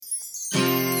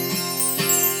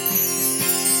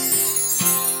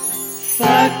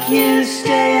Fuck you,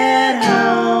 stay at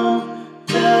home.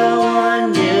 The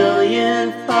 1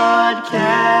 millionth podcast.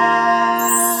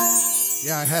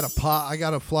 Yeah, I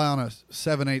got to fly on a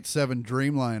 787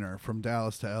 Dreamliner from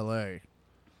Dallas to LA,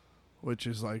 which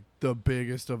is like the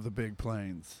biggest of the big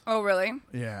planes. Oh, really?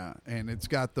 Yeah, and it's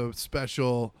got the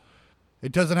special.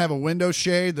 It doesn't have a window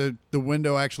shade. The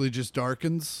window actually just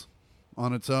darkens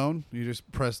on its own. You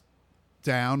just press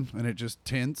down and it just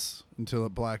tints until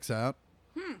it blacks out.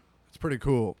 It's pretty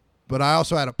cool. But I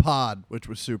also had a pod, which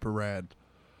was super rad.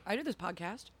 I do this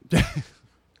podcast.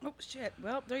 Oh, shit.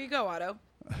 Well, there you go, Otto.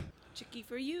 Chickie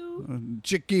for you.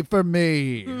 Chickie for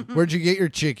me. Where'd you get your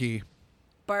chickie?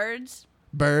 Birds.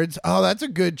 Birds? Oh, that's a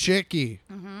good chickie.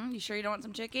 Mm-hmm. You sure you don't want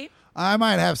some chickie? I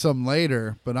might have some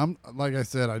later, but I'm like I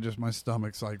said, my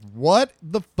stomach's like, what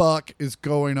the fuck is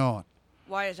going on?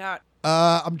 Why is that?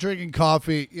 I'm drinking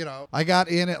coffee. You know, I got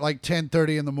in at like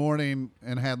 10:30 in the morning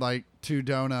and had like 2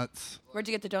 donuts. Where'd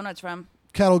you get the donuts from?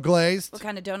 Kettle glazed. What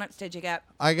kind of donuts did you get?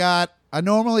 I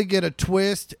normally get a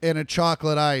twist and a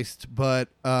chocolate iced, but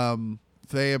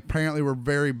they apparently were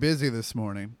very busy this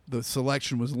morning. The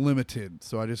selection was limited,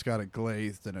 so I just got a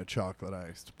glazed and a chocolate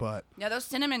iced. But Yeah, those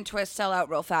cinnamon twists sell out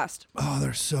real fast. oh,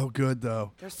 they're so good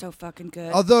though. They're so fucking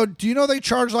good. Although, do you know they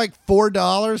charge like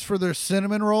 $4 for their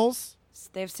cinnamon rolls?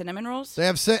 They have cinnamon rolls? They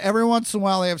have every once in a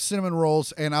while they have cinnamon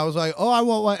rolls, and I was like, oh, I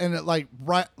want one, and it like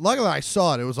luckily I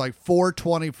saw it. It was like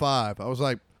 $4.25. I was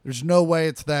like, there's no way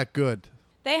it's that good.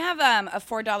 They have a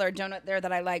 $4 donut there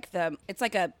that I like. It's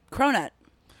like a cronut.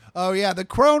 Oh yeah, the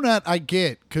cronut I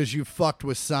get because you fucked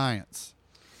with science.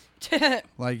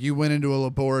 Like you went into a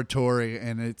laboratory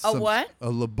and it's what? A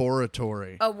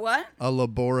laboratory. A what? A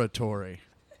laboratory.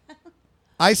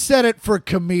 I said it for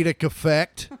comedic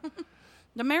effect.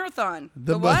 The marathon.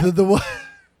 The what? What?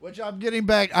 Which I'm getting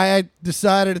back. I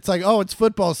decided it's like, oh, it's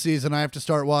football season. I have to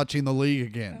start watching the league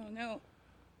again. Oh, no.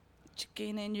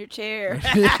 Chicken in your chair.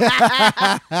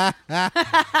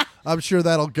 I'm sure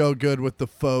that'll go good with the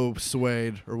faux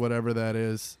suede or whatever that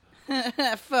is.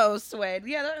 Faux suede.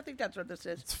 Yeah, I think that's what this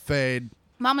is. It's fade.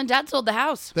 Mom and Dad sold the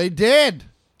house. They did.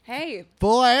 Hey.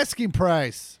 Full asking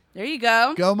price. There you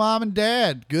go. Go, Mom and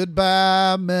Dad.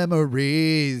 Goodbye,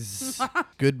 memories.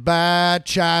 Goodbye,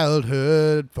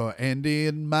 childhood for Andy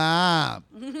and Mom.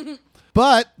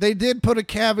 But they did put a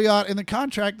caveat in the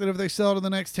contract that if they sell it in the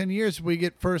next 10 years, we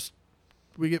get first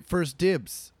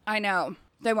dibs. I know.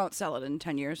 They won't sell it in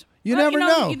 10 years. You never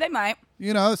know. They might.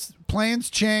 You know, plans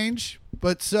change,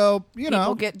 but so,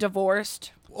 People get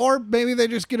divorced. Or maybe they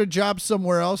just get a job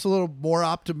somewhere else, a little more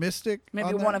optimistic.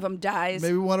 Maybe one of them dies.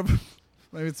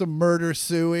 Maybe it's a murder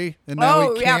suey, and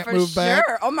now he can't move back.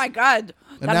 Oh my God,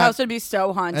 that house would be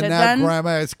so haunted. And now Grandma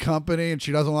has company, and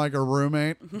she doesn't like her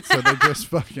roommate, so they just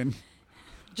fucking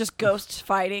ghosts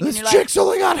fighting. This and you're chick's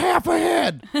only got half a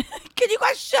head. Can you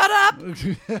guys shut up?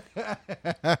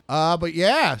 But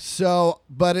yeah,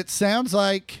 but it sounds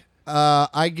like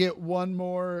I get one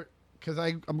more because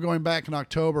I'm going back in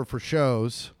October for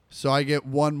shows, so I get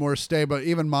one more stay. But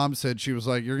even Mom said she was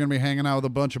like, "You're gonna be hanging out with a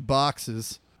bunch of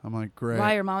boxes." I'm like, great.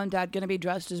 Why are Mom and Dad going to be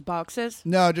dressed as boxes?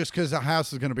 No, just because the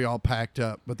house is going to be all packed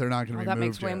up, but they're not going to be moved that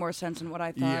makes way yet. more sense than what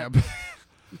I thought. Yeah.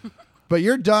 But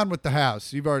you're done with the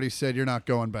house. You've already said you're not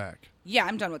going back. Yeah,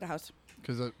 I'm done with the house.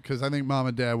 Because I think Mom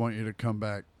and Dad want you to come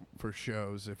back for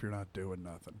shows if you're not doing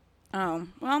nothing. Oh,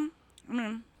 well,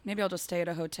 maybe I'll just stay at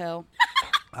a hotel.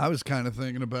 I was kind of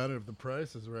thinking about it if the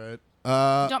price is right.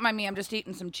 Don't mind me. I'm just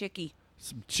eating some chickie.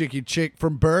 Some chick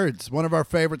from Birds, one of our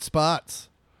favorite spots.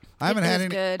 I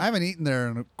haven't eaten there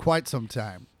in quite some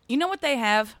time. You know what they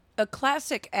have? A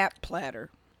classic app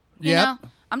platter. Yep.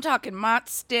 I'm talking mott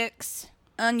sticks,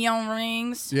 onion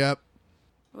rings. Yep.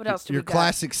 What else do we got? Your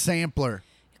classic sampler.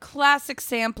 Classic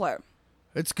sampler.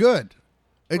 It's good.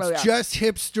 It's just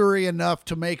hipstery enough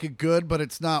to make it good, but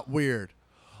it's not weird.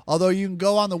 Although you can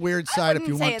go on the weird side if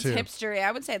you want to. I wouldn't say it's hipstery.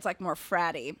 I would say it's like more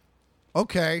fratty.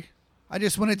 Okay. When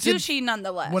it's douchey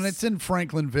nonetheless. When it's in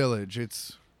Franklin Village,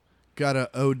 it's got a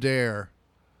oh dare.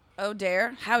 Oh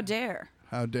dare? How dare?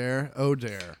 How dare? Oh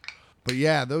dare. But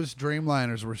yeah, those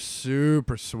Dreamliners were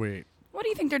super sweet. What do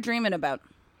you think they're dreaming about?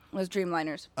 Those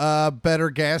Dreamliners? Better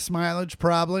gas mileage,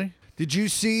 probably. Did you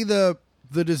see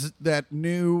that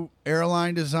new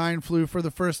airline design flew for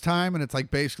the first time, and it's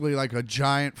like basically like a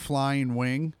giant flying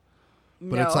wing,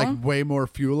 but it's like way more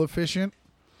fuel efficient?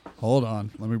 Hold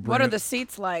on, let me bring. What are the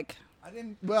seats like?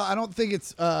 I don't think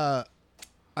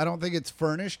it's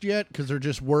furnished yet because they're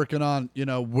just working on,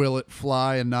 will it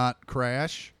fly and not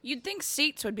crash? You'd think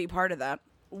seats would be part of that.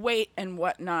 Weight and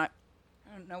whatnot.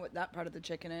 I don't know what that part of the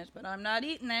chicken is, but I'm not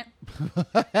eating it.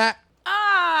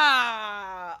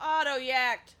 Auto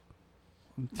yacked.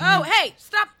 Oh, hey,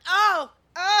 stop.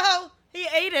 Oh, he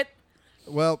ate it.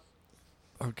 Well,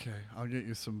 okay, I'll get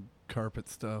you some carpet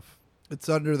stuff. It's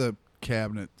under the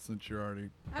cabinet since you're already...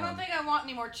 I don't think I want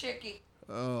any more chicky.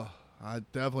 Oh, I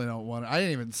definitely don't want it. I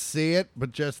didn't even see it,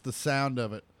 but just the sound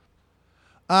of it.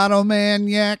 Otto man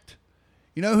yacked.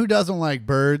 You know who doesn't like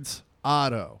birds?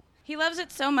 Otto. He loves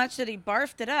it so much that he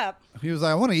barfed it up. He was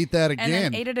like, I want to eat that again. And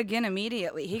then ate it again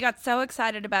immediately. He got so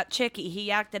excited about chicky, he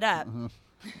yacked it up.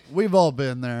 We've all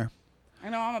been there. I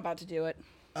know I'm about to do it.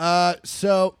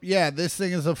 So yeah, this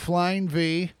thing is a flying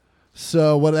V.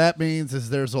 So what that means is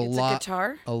there's It's a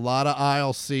guitar? a lot of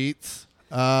aisle seats.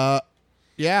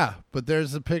 Yeah, but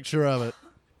there's a picture of it.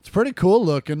 It's pretty cool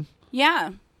looking.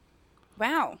 Yeah.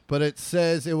 Wow. But it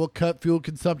says it will cut fuel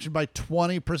consumption by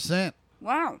 20%.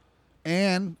 Wow.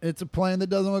 And it's a plane that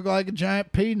doesn't look like a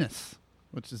giant penis,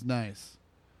 which is nice.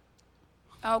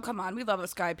 Oh, come on. We love a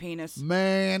sky penis.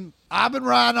 Man, I've been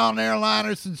riding on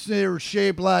airliners since they were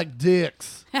shaped like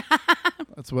dicks.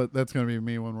 That's going to be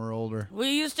me when we're older.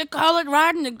 We used to call it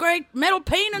riding the great metal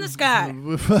peen in the sky.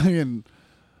 Fucking...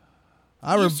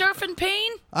 You surfing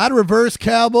peen? I'd reverse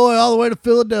cowboy all the way to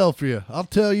Philadelphia. I'll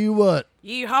tell you what.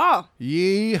 Yeehaw.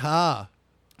 Yeehaw.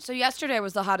 So yesterday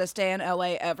was the hottest day in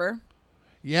LA ever.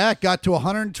 Yeah, it got to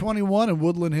 121 in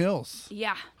Woodland Hills.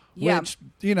 Yeah. Yeah. Which,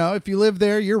 if you live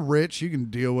there, you're rich. You can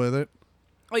deal with it.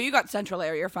 Oh, you got central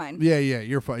air. You're fine. Yeah,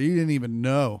 you're fine. You didn't even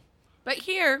know. But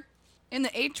here in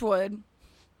the H-Wood,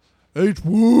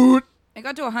 H-Wood. it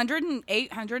got to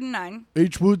 108, 109.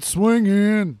 H-Wood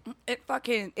swinging.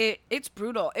 It's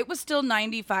brutal. It was still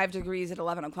 95 degrees at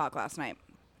 11 o'clock last night.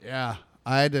 Yeah.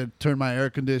 I had to turn my air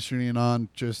conditioning on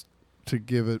just to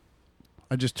give it.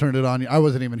 I just turned it on. I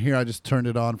wasn't even here. I just turned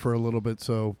it on for a little bit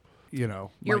so, Your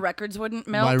records wouldn't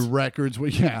melt? My records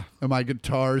would, yeah. And my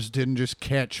guitars didn't just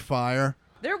catch fire.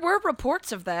 There were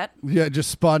reports of that. Yeah, just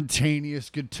spontaneous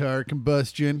guitar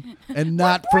combustion. And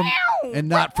not from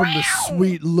the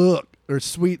sweet look or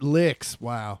sweet licks.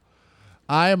 Wow.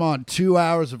 I am on 2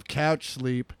 hours of couch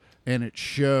sleep and it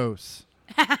shows.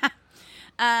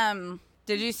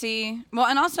 Did you see? Well,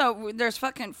 and also there's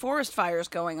fucking forest fires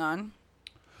going on.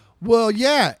 Well,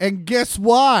 yeah, and guess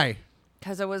why?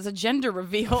 Because it was a gender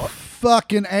reveal.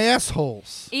 Fucking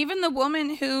assholes. Even the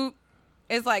woman who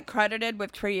is credited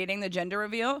with creating the gender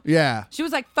reveal. Yeah. She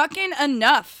was like, fucking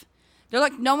enough. They're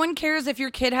like, no one cares if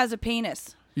your kid has a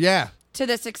penis. Yeah. To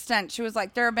this extent. She was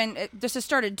like, this has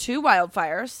started 2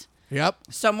 wildfires. Yep.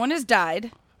 Someone has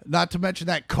died. Not to mention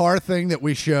that car thing that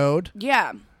we showed.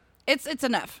 Yeah. It's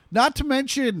enough. Not to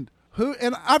mention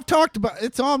and I've talked about,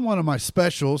 it's on one of my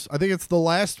specials. I think it's the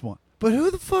last one. But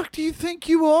who the fuck do you think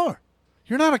you are?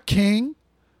 You're not a king.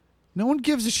 No one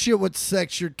gives a shit what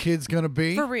sex your kid's gonna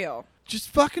be. For real. Just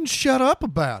fucking shut up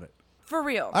about it. For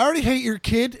real. I already hate your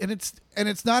kid, and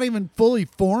it's not even fully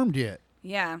formed yet.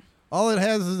 Yeah. All it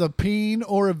has is a peen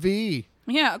or a V.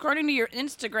 Yeah, according to your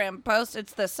Instagram post,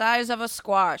 it's the size of a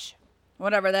squash.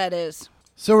 Whatever that is.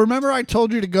 So remember I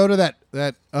told you to go to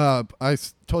that I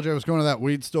told you I was going to that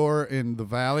weed store in the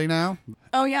Valley now?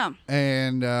 Oh, yeah.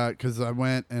 And because I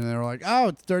went, and they were like, oh,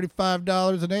 it's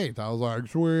 $35 an eighth. I was like,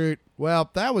 sweet.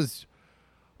 Well, I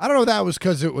don't know if that was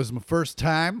because it was my first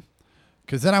time.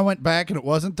 Because then I went back, and it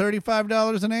wasn't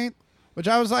 $35 an eighth, which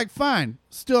I was like, fine.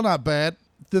 Still not bad.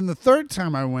 Then the third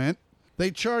time I went, they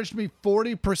charged me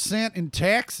 40% in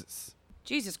taxes.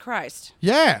 Jesus Christ.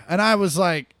 Yeah. And I was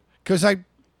like, because I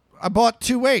bought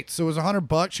 2 eighths, so it was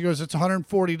 $100. She goes, it's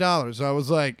 $140. I was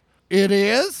like, it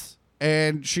is?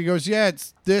 And she goes, yeah,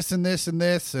 it's this and this and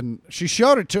this. And she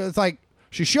showed it to, it's like,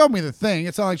 she showed me the thing.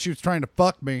 It's not like she was trying to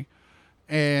fuck me.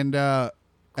 And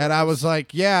I was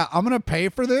like, yeah, I'm going to pay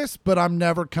for this, but I'm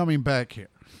never coming back here.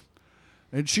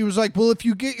 And she was like, well, if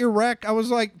you get your rec, I was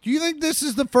like, do you think this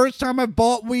is the first time I've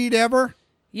bought weed ever?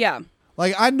 Yeah.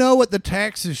 Like, I know what the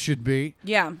taxes should be.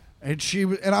 Yeah. And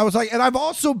I was like, and I've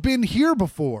also been here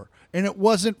before, and it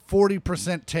wasn't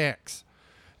 40% tax.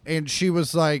 And she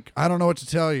was like, I don't know what to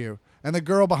tell you. And the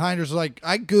girl behind her was like,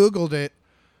 I Googled it.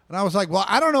 And I was like, well,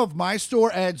 I don't know if my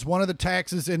store adds one of the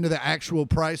taxes into the actual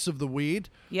price of the weed.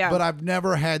 Yeah. But I've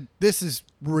never had, this is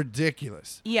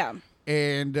ridiculous. Yeah.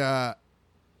 And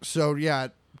so, yeah,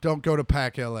 don't go to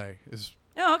Pack LA is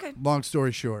Oh, okay. long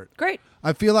story short. Great.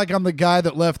 I feel like I'm the guy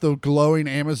that left the glowing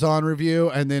Amazon review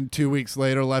and then 2 weeks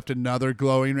later left another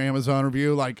glowing Amazon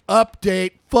review. Like,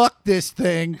 update, fuck this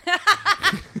thing.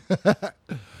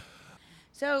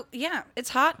 So, yeah, it's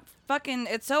hot. Fucking,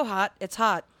 it's so hot. It's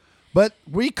hot. But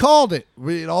we called it.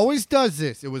 It always does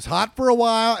this. It was hot for a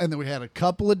while, and then we had a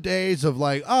couple of days of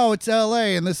like, oh, it's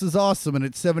LA, and this is awesome, and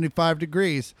it's 75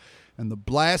 degrees. And the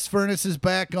blast furnace is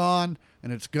back on,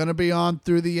 and it's going to be on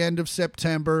through the end of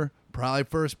September. Probably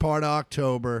first part of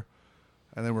October,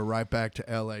 and then we're right back to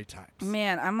LA times.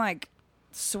 Man, I'm like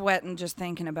sweating just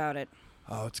thinking about it.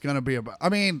 Oh, it's going to be about... I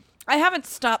mean... I haven't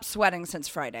stopped sweating since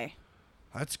Friday.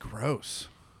 That's gross.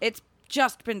 It's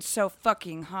just been so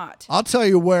fucking hot. I'll tell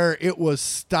you where it was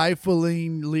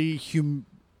stiflingly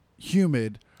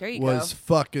humid. There you was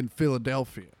go. Fucking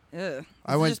Philadelphia. Ugh.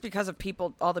 I went Just because of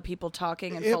all the people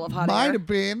talking and It full of hot might air. have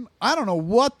been. I don't know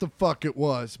what the fuck it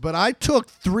was, but I took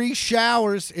 3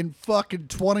 showers in fucking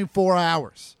 24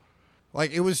 hours.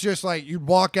 Like, it was just like you'd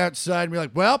walk outside and be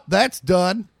like, well, that's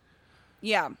done.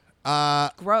 Yeah.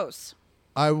 Gross.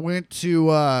 I went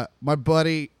to my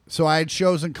buddy. So I had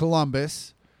shows in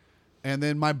Columbus. And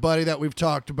then my buddy that we've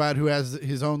talked about who has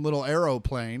his own little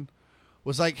aeroplane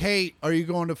was like, hey, are you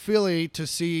going to Philly to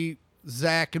see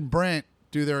Zach and Brent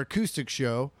do their acoustic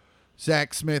show?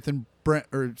 Zach Myers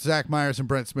and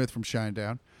Brent Smith from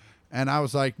Shinedown. And I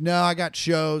was like, no, I got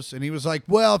shows. And he was like,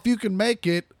 well, if you can make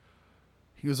it,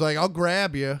 he was like, I'll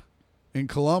grab you in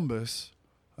Columbus.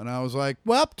 And I was like,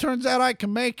 well, turns out I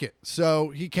can make it. So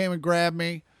he came and grabbed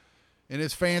me in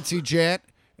his fancy jet.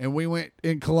 And we went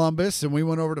in Columbus, and we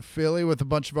went over to Philly with a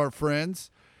bunch of our friends.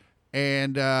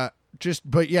 And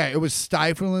but yeah, it was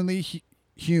stiflingly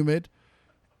humid.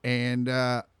 And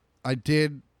I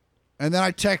did. And then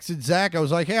I texted Zach. I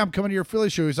was like, hey, I'm coming to your Philly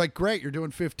show. He's like, great, you're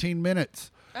doing 15 minutes.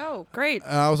 Oh, great.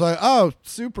 And I was like, oh,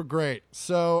 super great.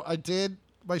 So I did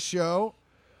my show.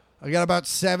 I got about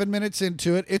 7 minutes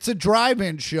into it. It's a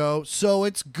drive-in show, so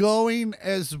it's going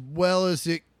as well as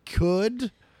it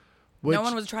could. No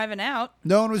one was driving out.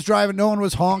 No one was driving. No one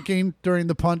was honking during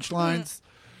the punchlines.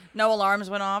 No alarms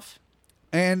went off.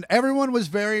 And everyone was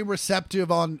very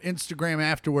receptive on Instagram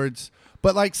afterwards.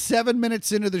 But like 7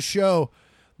 minutes into the show,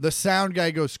 the sound guy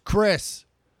goes, Chris,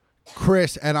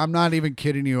 and I'm not even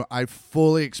kidding you. I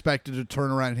fully expected to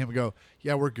turn around and him go,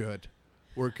 yeah, we're good.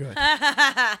 We're good.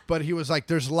 But he was like,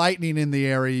 there's lightning in the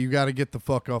area. You got to get the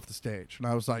fuck off the stage. And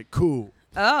I was like, cool.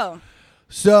 Oh.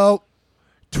 So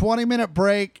 20-minute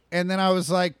break. And then I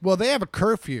was like, well, they have a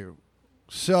curfew.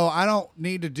 So I don't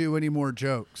need to do any more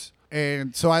jokes.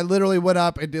 And so I literally went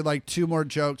up and did like 2 more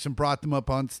jokes and brought them up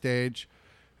on stage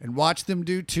and watched them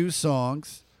do 2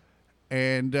 songs.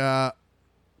 And I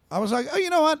was like, oh, you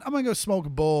know what? I'm going to go smoke a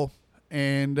bowl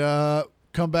and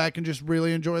come back and just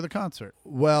really enjoy the concert.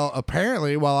 Well,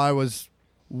 apparently, while I was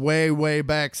way, way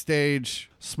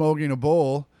backstage smoking a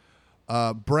bowl,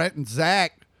 Brent and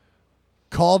Zach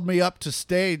called me up to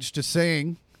stage to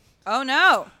sing. Oh,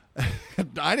 no.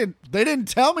 They didn't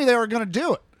tell me they were going to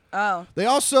do it. Oh. They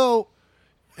also,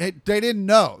 they didn't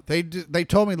know. They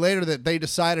told me later that they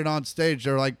decided on stage.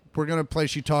 They're like, we're going to play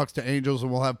She Talks to Angels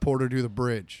and we'll have Porter do the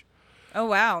bridge. Oh,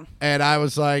 wow. And I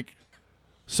was like,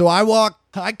 so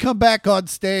I come back on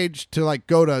stage to like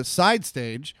go to side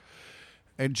stage.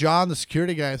 And John, the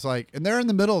security guy, is like, and they're in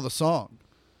the middle of the song.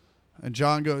 And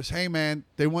John goes, hey, man,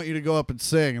 they want you to go up and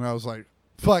sing. And I was like,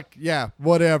 fuck, yeah,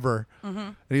 whatever. Mm-hmm.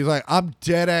 And he's like, I'm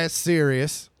dead ass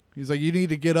serious. He's like, you need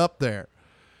to get up there.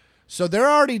 So they're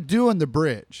already doing the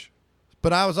bridge.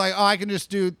 But I was like, oh, I can just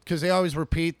do, because they always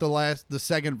repeat the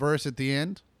second verse at the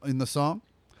end in the song.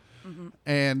 Mm-hmm.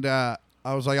 And I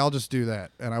was like, I'll just do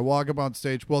that. And I walk up on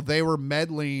stage. Well, they were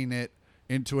medleying it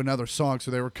into another song,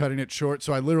 so they were cutting it short.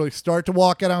 So I literally start to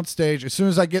walk out on stage. As soon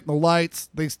as I get in the lights,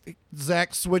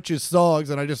 Zach switches songs,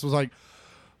 and I just was like,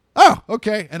 oh,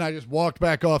 okay. And I just walked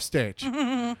back off stage.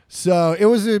 So it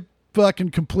was a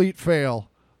fucking complete fail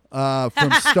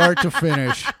from start to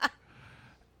finish.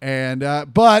 And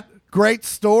but great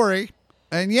story.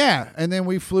 And yeah, and then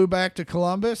we flew back to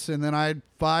Columbus, and then I had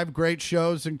 5 great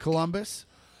shows in Columbus.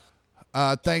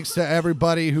 Thanks to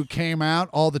everybody who came out,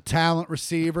 all the talent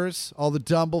receivers, all the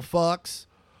dumblefucks,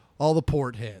 all the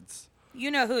port heads. You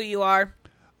know who you are.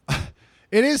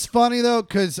 It is funny, though,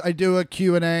 because I do a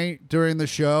Q&A during the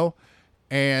show,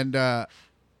 and,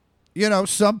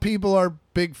 some people are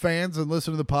big fans and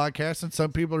listen to the podcast, and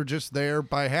some people are just there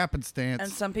by happenstance.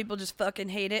 And some people just fucking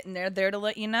hate it, and they're there to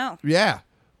let you know. Yeah.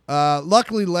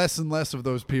 Luckily, less and less of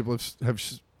those people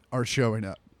are showing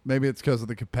up. Maybe it's because of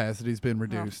the capacity's been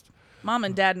reduced. Oh. Mom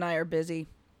and Dad and I are busy.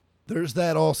 There's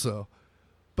that also.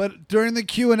 But during the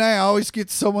Q&A, I always get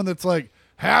someone that's like,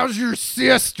 how's your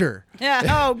sister? Yeah.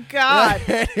 Oh, God.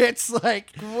 It's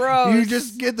like, gross. You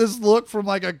just get this look from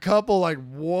like a couple like,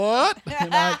 what?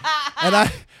 And I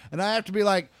have to be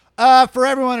like, for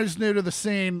everyone who's new to the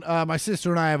scene, my sister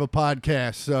and I have a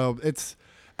podcast. So it's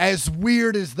as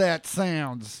weird as that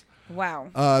sounds.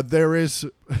 Wow.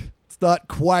 It's not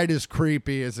quite as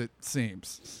creepy as it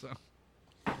seems. So.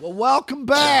 Well, welcome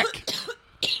back.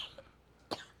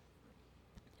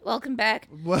 Welcome back.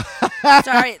 Well,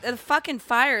 Sorry, the fucking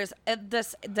fires.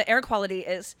 The air quality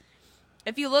is.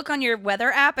 If you look on your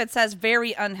weather app, it says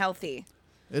very unhealthy.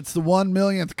 it's the 1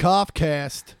 millionth cough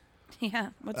cast. Yeah.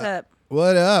 What's up?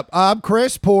 What up? I'm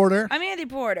Chris Porter, I'm Andy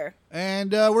Porter.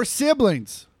 and we're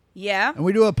siblings. Yeah. And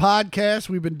we do a podcast.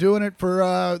 We've been doing it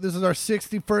for, this is our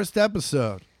 61st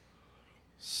episode.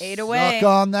 8 away. Suck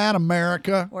on that,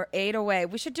 America. We're 8 away.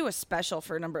 We should do a special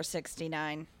for number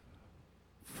 69.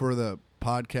 For the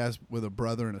podcast with a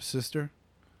brother and a sister.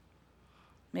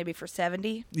 Maybe for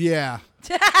 70. Yeah.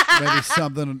 Maybe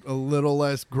something a little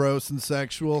less gross and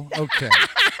sexual. Okay.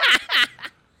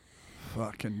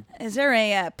 Fucking. Is there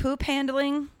a poop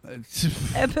handling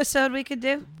episode we could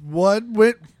do? What?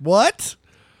 What?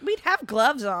 We'd have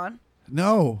gloves on.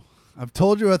 No. I've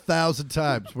told you 1,000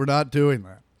 times. We're not doing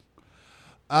that.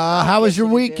 How was your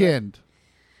weekend?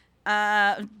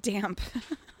 Damp.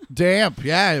 Damp.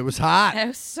 Yeah, it was hot. It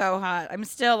was so hot. I'm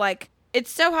still like, it's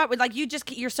so hot. Like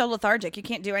you're so lethargic. You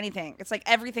can't do anything. It's like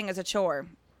everything is a chore.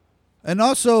 And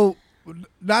also,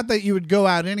 not that you would go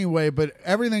out anyway, but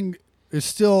everything is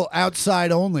still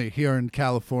outside only here in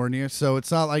California. So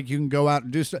it's not like you can go out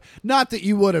and do stuff. Not that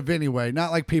you would have anyway.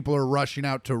 Not like people are rushing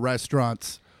out to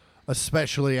restaurants,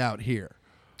 especially out here.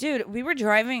 Dude, we were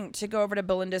driving to go over to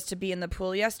Belinda's to be in the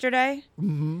pool yesterday.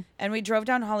 Mm-hmm. And we drove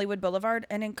down Hollywood Boulevard.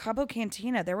 And in Cabo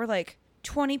Cantina, there were like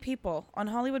 20 people on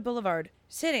Hollywood Boulevard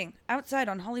sitting outside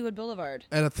on Hollywood Boulevard.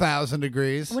 At 1,000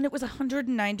 degrees. When it was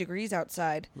 109 degrees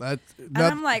outside. That's And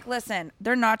I'm like, listen,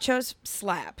 their nachos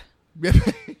slap.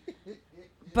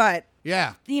 But,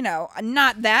 yeah. you know,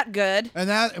 not that good. And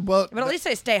that, well, But at least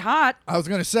they stay hot. I was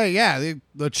going to say, yeah,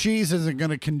 the cheese isn't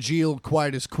going to congeal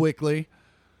quite as quickly.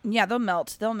 Yeah, they'll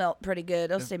melt. They'll melt pretty good.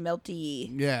 They'll stay melty.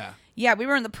 Yeah. Yeah, we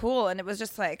were in the pool, and it was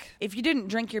just like, if you didn't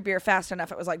drink your beer fast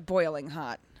enough, it was like boiling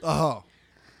hot. Oh.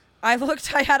 I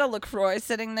had a LaCroix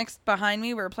sitting next behind me.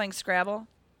 We were playing Scrabble.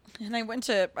 And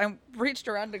I reached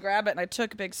around to grab it, and I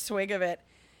took a big swig of it.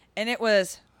 And it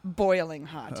was boiling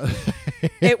hot.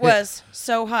 It was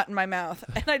so hot in my mouth.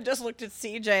 And I just looked at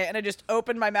CJ, and I just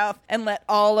opened my mouth and let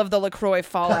all of the LaCroix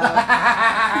fall out.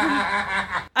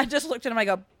 I just looked at him, I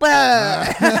go, bah!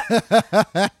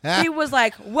 He was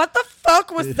like, what the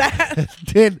fuck was that?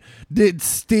 Did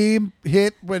steam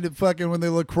hit when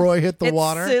the LaCroix hit the It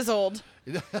water? sizzled.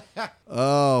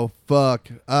 Oh, fuck.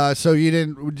 So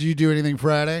did you do anything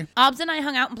Friday? Obs and I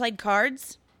hung out and played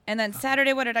cards. And then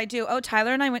Saturday, what did I do? Oh,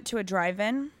 Tyler and I went to a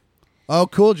drive-in. Oh,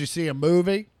 cool. Did you see a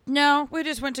movie? No, we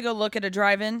just went to go look at a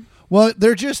drive-in. Well,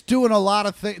 they're just doing a lot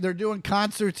of things. They're doing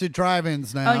concerts at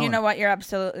drive-ins now. Oh, you know what? You're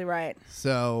absolutely right.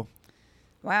 So.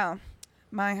 Wow.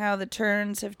 My, how the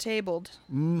turns have tabled.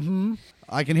 Mm-hmm.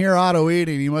 I can hear Otto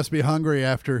eating. He must be hungry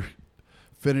after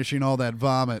finishing all that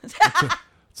vomit.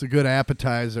 It's a good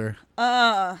appetizer.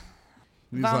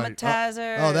 He's like,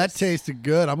 Vomitizers. oh, that tasted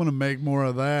good. I'm going to make more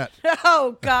of that.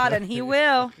 Oh, God, and he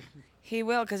will. He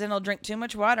will, because then he'll drink too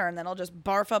much water, and then he'll just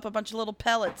barf up a bunch of little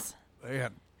pellets.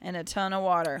 Man. And a ton of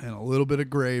water. And a little bit of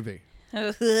gravy.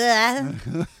 Where do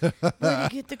you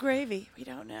get the gravy? We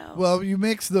don't know. Well, you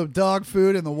mix the dog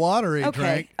food and the water he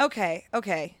drank. Okay.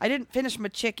 I didn't finish my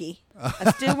chickie.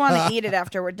 I still want to eat it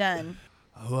after we're done.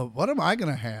 Well, what am I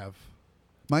going to have?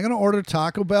 Am I going to order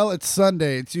Taco Bell? It's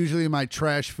Sunday. It's usually my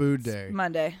trash food day.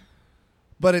 Monday.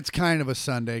 But it's kind of a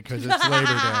Sunday because it's Labor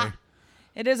Day.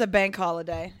 It is a bank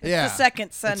holiday. It's Yeah. the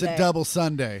second Sunday. It's a double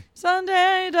Sunday.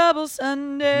 Sunday, double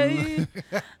Sunday.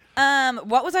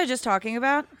 What was I just talking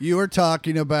about? You were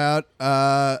talking about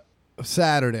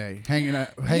Saturday, hanging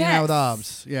out with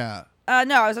Obs. Yeah.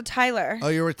 No, I was with Tyler. Oh,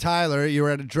 you were Tyler. You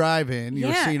were at a drive-in. You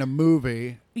were Yeah. seeing a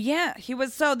movie. Yeah, he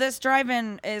was. So this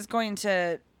drive-in is going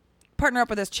to partner up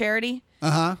with this charity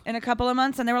in a couple of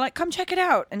months, and they were like, "Come check it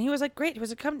out." And he was like, "Great." He was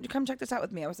like, "Come check this out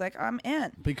with me." I was like, "I'm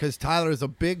in." Because Tyler is a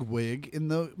big wig in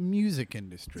the music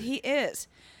industry. He is.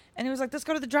 And he was like, "Let's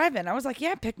go to the drive-in." I was like,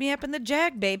 "Yeah, pick me up in the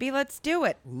Jag, baby. Let's do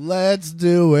it." Let's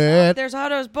do it. There's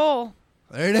Otto's bowl.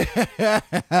 There it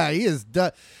is. He is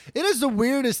done. It is the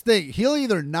weirdest thing. He'll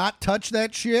either not touch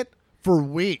that shit for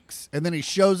weeks, and then he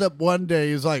shows up one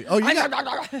day. He's like, "Oh, you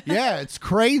got." Yeah, it's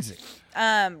crazy.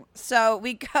 So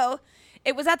we go.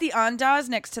 It was at the Andaz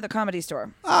next to the Comedy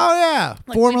Store. Oh yeah,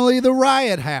 Like formerly the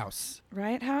Riot House,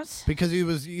 Riot House? because it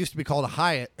used to be called a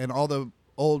Hyatt, and all the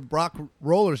old rock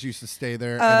rollers used to stay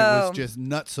there, and it Oh. was just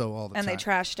nutso all the And time. they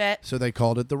trashed it. So they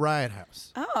called it the Riot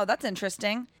House. Oh, that's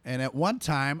interesting. And at one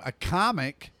time, a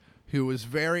comic who was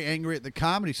very angry at the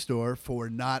Comedy Store for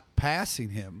not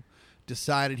passing him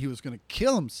decided he was going to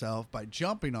kill himself by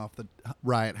jumping off the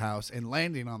Riot House and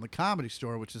landing on the Comedy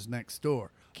Store, which is next door.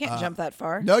 Can't jump that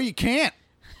far. No, you can't.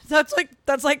 That's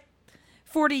like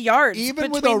 40 yards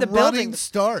Even with between a the running buildings.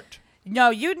 start. No,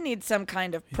 you'd need some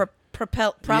kind of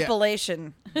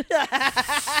propellation.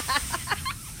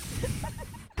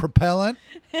 Propellant.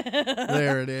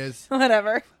 There it is.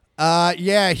 Whatever.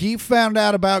 Yeah, he found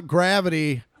out about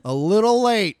gravity a little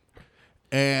late.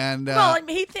 And Well, I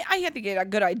mean, I had to get a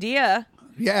good idea.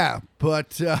 yeah,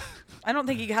 but I don't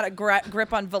think he had a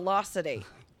grip on velocity.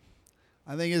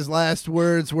 I think his last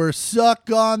words were "suck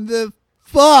on the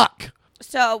fuck."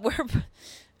 So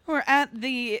we're at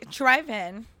the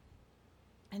drive-in,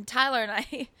 and Tyler and I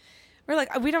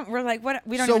we don't So even wait,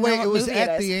 know what it was movie at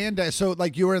it is. the end. So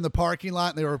like you were in the parking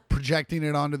lot and they were projecting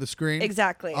it onto the screen.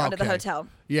 Exactly, onto the Okay. hotel.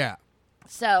 Yeah,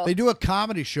 So they do a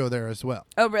comedy show there as well.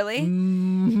 Oh, really?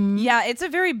 Mm-hmm. Yeah, it's a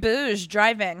very bouge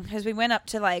drive-in because we went up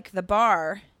to like the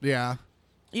bar. Yeah.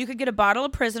 You could get a bottle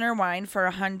of prisoner wine for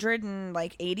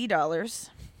 $180.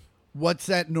 What's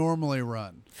that normally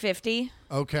run? 50.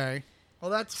 Okay. Well,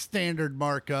 that's standard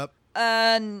markup.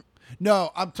 Uh,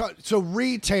 No, I'm talking. So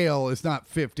retail is not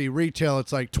 50. Retail,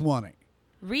 it's like 20.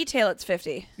 Retail, it's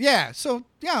 50. Yeah. So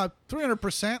yeah,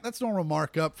 300%. That's normal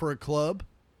markup for a club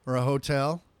or a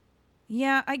hotel.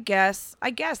 Yeah, I guess.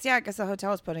 Yeah, I guess the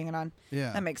hotel is putting it on.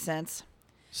 Yeah. That makes sense.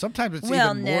 Sometimes it's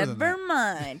Well, even more than never that.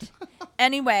 mind.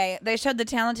 Anyway, they showed The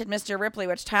Talented Mr. Ripley,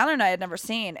 which Tyler and I had never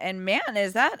seen. And man,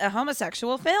 is that a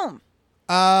homosexual film?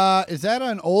 Is that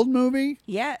an old movie?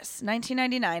 Yes,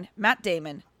 1999. Matt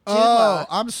Damon. Jude Oh, Law.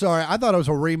 I'm sorry. I thought it was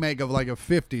a remake of like a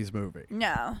 50s movie.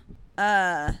 No.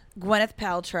 Gwyneth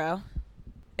Paltrow.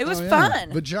 It was Oh, yeah. fun.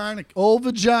 Old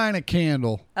vagina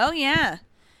candle. Oh, yeah.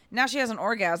 Now she has an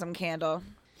orgasm candle,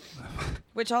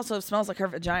 which also smells like her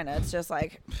vagina. It's just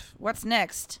like, what's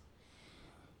next?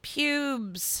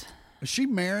 Pubes. Is she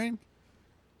married?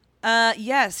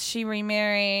 Yes, she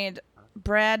remarried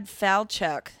Brad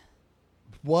Falchuk.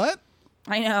 What?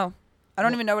 I know. I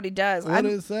don't even know what he does. What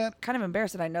is that? Kind of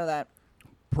embarrassed that I know that.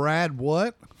 Brad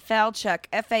what? Falchuk.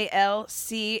 Falchuk.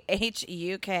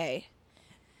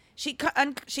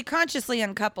 She consciously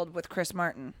uncoupled with Chris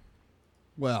Martin.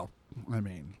 Well, I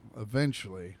mean,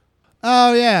 eventually.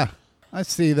 Oh, yeah. I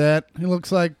see that. He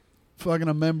looks like fucking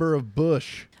a member of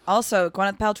Bush. Also,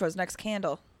 Gwyneth Paltrow's next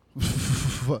candle.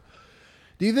 Do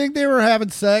you think they were having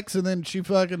sex and then she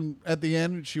fucking, at the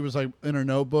end, she was like in her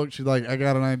notebook, she's like, I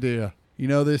got an idea. You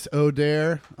know this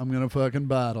O'Dare? I'm going to fucking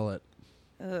bottle it.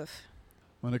 Ugh.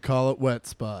 I'm going to call it Wet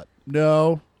Spot.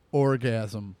 No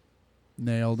orgasm.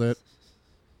 Nailed it.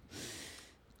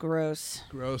 Gross.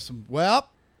 Gross. Well,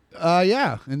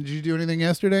 yeah. And did you do anything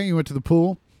yesterday? You went to the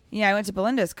pool? Yeah, I went to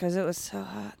Belinda's because it was so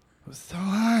hot. It was so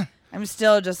hot. I'm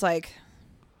still just like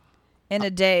in a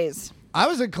daze. I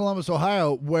was in Columbus,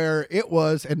 Ohio, where it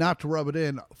was, and not to rub it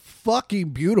in, fucking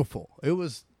beautiful. It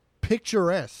was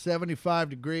picturesque, 75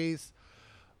 degrees.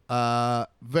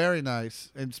 Very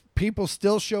nice. And people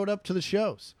still showed up to the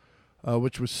shows,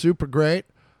 which was super great.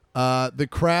 The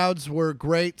crowds were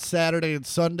great Saturday and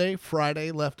Sunday.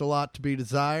 Friday left a lot to be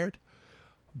desired.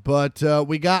 But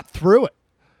we got through it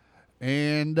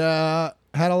and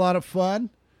had a lot of fun.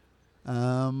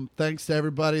 Thanks to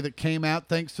everybody that came out.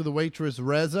 Thanks to the waitress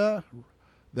Reza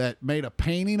that made a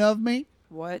painting of me.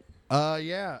 What?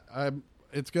 Yeah.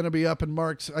 It's going to be up in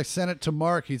Mark's. I sent it to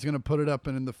Mark. He's going to put it up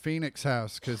in the Phoenix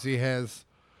house because he has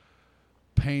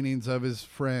paintings of his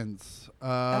friends.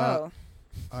 Oh.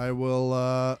 I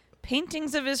will.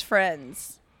 Paintings of his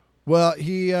friends. Well,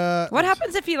 he. What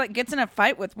happens if he like gets in a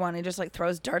fight with one and just like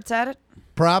throws darts at it?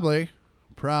 Probably.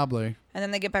 And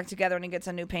then they get back together and he gets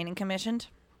a new painting commissioned?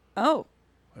 Oh.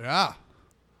 Yeah.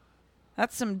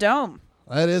 That's some dome.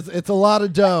 That is. It's a lot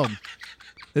of dome.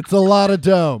 It's a lot of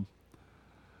dome.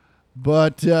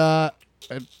 But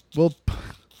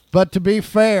but to be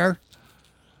fair,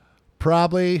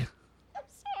 probably. I'm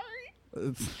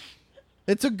sorry.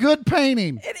 It's a good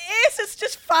painting. It is. It's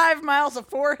just 5 miles of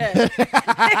forehead.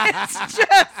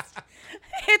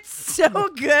 It's so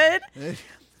good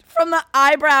from the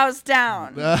eyebrows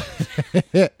down.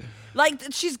 Like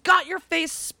she's got your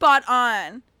face spot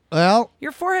on. Well,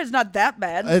 Your forehead's not that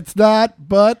bad. it's not,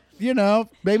 but you know,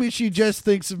 maybe she just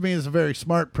thinks of me as a very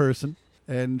smart person,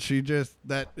 and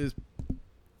that is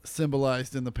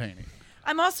symbolized in the painting.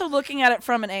 I'm also looking at it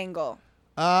from an angle.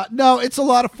 No, it's a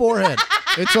lot of forehead.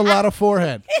 It's a lot of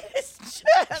forehead. It's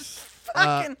just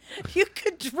fucking. You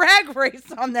could drag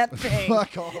race on that thing.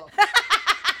 Fuck off.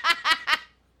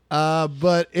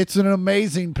 But it's an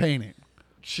amazing painting.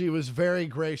 She was very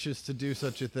gracious to do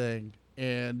such a thing,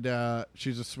 and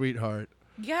she's a sweetheart.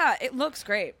 Yeah, it looks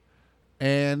great.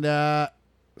 And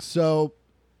so,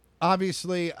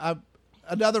 obviously,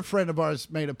 another friend of ours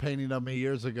made a painting of me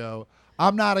years ago.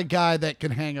 I'm not a guy that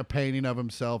can hang a painting of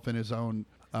himself in his own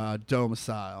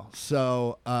domicile.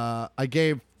 So I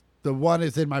gave the one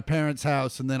is in my parents'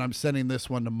 house, and then I'm sending this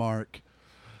one to Mark.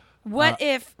 What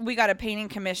if we got a painting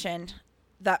commission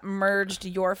that merged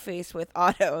your face with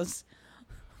Otto's?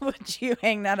 Would you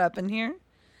hang that up in here?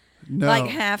 No. Like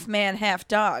half man, half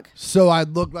dog. So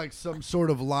I'd look like some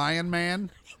sort of lion man?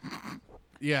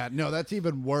 Yeah, no, that's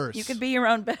even worse. You could be your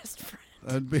own best friend.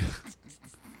 That'd be...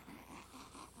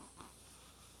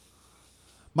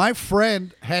 My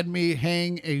friend had me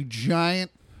hang a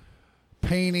giant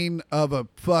painting of a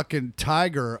fucking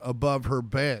tiger above her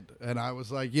bed. And I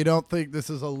was like, you don't think this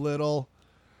is a little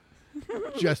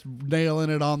just nailing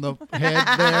it on the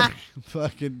head there?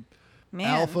 Fucking Man.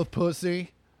 alpha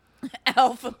pussy.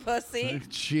 Alpha pussy.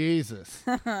 Jesus.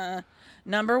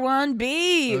 Number one,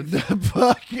 beef.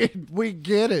 Fucking, we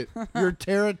get it. You're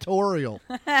territorial.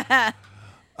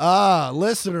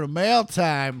 Listener mail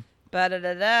time.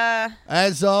 Ba-da-da-da.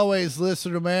 As always,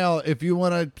 listener mail, if you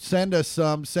want to send us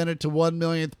some, send it to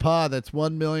 1millionth pod. That's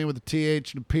 1 million with a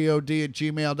TH and a POD at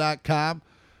gmail.com.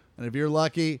 And if you're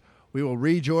lucky, we will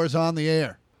read yours on the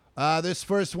air. This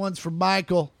first one's from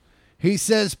Michael. He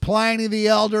says, Pliny the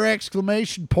Elder,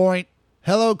 exclamation point.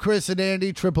 Hello, Chris and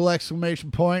Andi, triple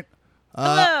exclamation point.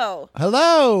 Hello.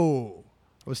 Hello.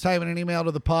 I was typing an email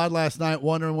to the pod last night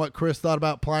wondering what Chris thought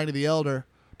about Pliny the Elder,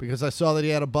 because I saw that he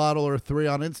had a bottle or 3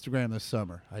 on Instagram this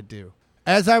summer. I do.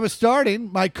 As I was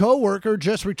starting, my coworker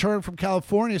just returned from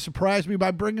California surprised me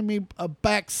by bringing me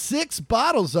back 6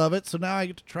 bottles of it, so now I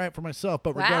get to try it for myself.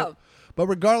 But Wow. But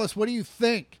regardless, what do you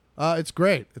think? It's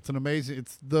great. It's an amazing.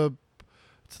 It's the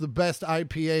best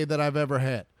IPA that I've ever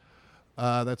had.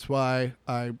 That's why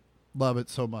I love it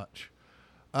so much.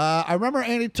 I remember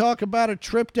Andi talk about a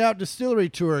tripped out distillery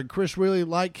tour, and Chris really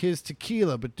liked his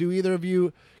tequila. But do either of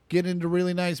you get into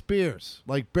really nice beers,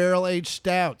 like barrel-aged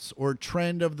stouts or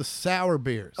trend of the sour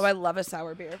beers? Oh, I love a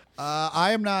sour beer.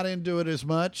 I am not into it as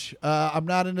much. I'm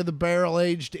not into the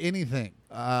barrel-aged anything.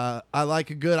 I like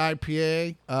a good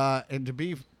IPA, and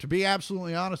to be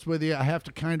absolutely honest with you, I have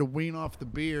to kind of wean off the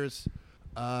beers.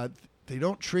 They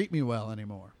don't treat me well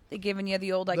anymore. They giving you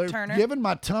the old Ike They're Turner? giving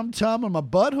my tum-tum and my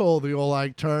butthole the old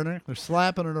Ike Turner. They're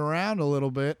slapping it around a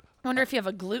little bit. I wonder if you have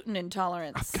a gluten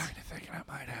intolerance. I'm kind of thinking I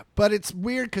might have. But it's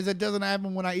weird because it doesn't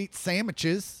happen when I eat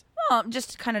sandwiches. Well,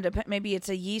 just kind of depend. Maybe it's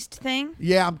a yeast thing.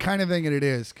 Yeah, I'm kind of thinking it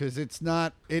is because it's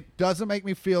not. It doesn't make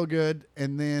me feel good,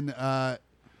 and then my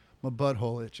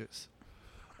butthole itches.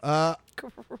 Well,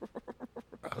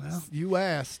 you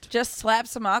asked. Just slap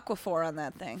some Aquaphor on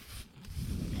that thing.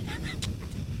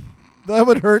 That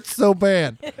would hurt so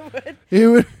bad. It would. It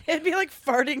would It'd be like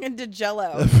farting into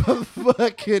Jello.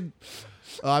 fucking.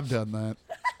 Oh, I've done that.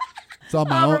 It's on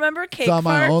my remember cake It's on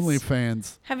my farts?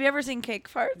 OnlyFans. Have you ever seen cake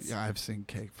farts? Yeah, I've seen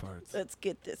cake farts. Let's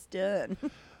get this done.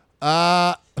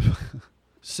 Yeah,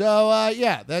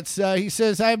 that's he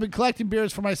says I've been collecting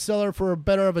beers for my cellar for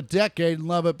better of a decade and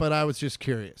love it, but I was just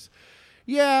curious.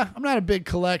 Yeah, I'm not a big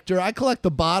collector. I collect the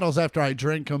bottles after I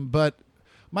drink them, but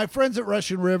my friends at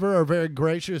Russian River are very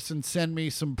gracious and send me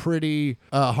some pretty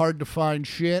hard to find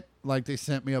shit. Like they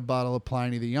sent me a bottle of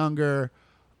Pliny the Younger.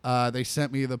 They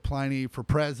sent me the Pliny for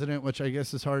President, which I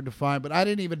guess is hard to find, but I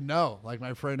didn't even know. Like,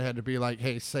 my friend had to be like,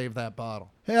 hey, save that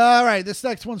bottle. Hey, all right, this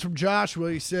next one's from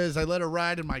Joshua. He says, I let her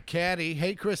ride in my caddy.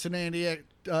 Hey, Chris and Andi,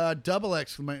 double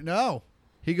exclamation. No.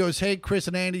 He goes, hey, Chris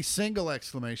and Andi, single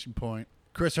exclamation point.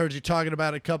 Chris heard you talking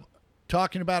about a couple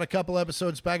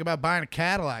episodes back about buying a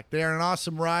Cadillac. They are an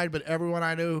awesome ride, but everyone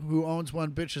I know who owns one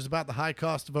bitches about the high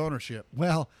cost of ownership.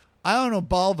 Well, I own a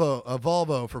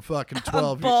Volvo for fucking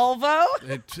 12 years. Volvo?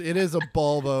 It is a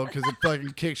Volvo because it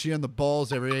fucking kicks you in the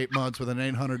balls every 8 months with an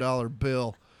 $800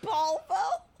 bill. Volvo?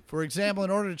 For example, in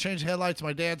order to change headlights to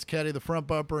my dad's caddy, the front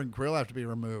bumper and grill have to be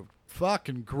removed.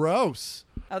 Fucking gross.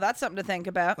 Oh, that's something to think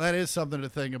about. That is something to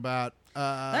think about.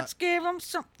 Let's give them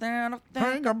something to Think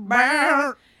think about.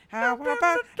 about. How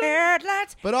about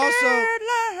headlights? But also,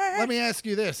 headlights? let me ask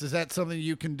you this. Is that something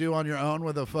you can do on your own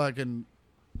with a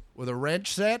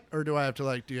wrench set? Or do you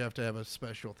have to have a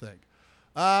special thing?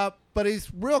 But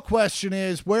his real question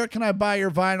is, where can I buy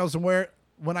your vinyls and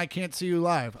when I can't see you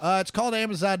live? It's called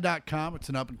Amazon.com. It's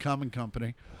an up-and-coming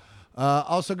company.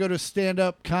 Also go to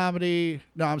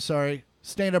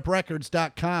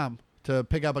StandUpRecords.com to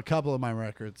pick up a couple of my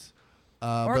records.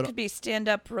 Or it could be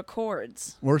stand-up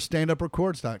records. Or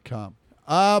StandUpRecords.com.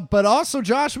 But also,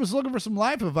 Josh was looking for some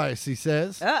life advice, he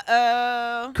says.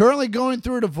 Uh-oh. Currently going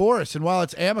through a divorce, and while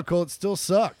it's amicable, it still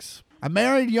sucks. I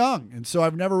married young, and so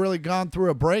I've never really gone through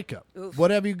a breakup. Oof.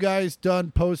 What have you guys done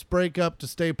post-breakup to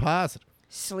stay positive?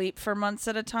 Sleep for months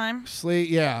at a time. Sleep,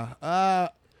 yeah.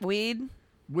 Weed.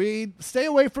 Weed. Stay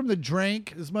away from the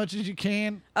drink as much as you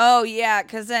can. Oh, yeah,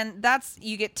 because then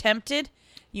you get tempted.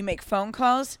 You make phone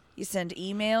calls. You send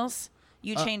emails.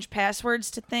 You change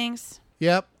passwords to things.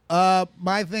 Yep.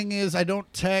 My thing is I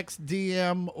don't text,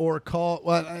 DM, or call.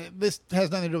 Well, this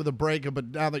has nothing to do with a breakup, but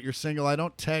now that you're single, I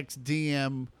don't text,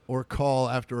 DM, or call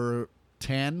after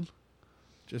 10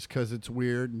 just because it's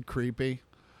weird and creepy.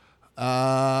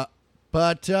 But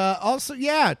also,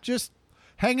 yeah, just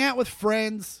hang out with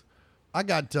friends. I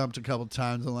got dumped a couple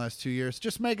times in the last 2 years.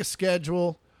 Just make a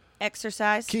schedule.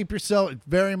 Exercise. Keep yourself,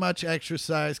 very much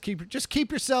exercise. Just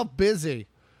keep yourself busy.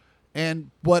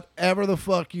 And whatever the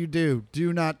fuck you do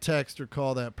not text or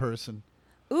call that person.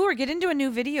 Ooh, or get into a new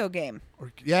video game.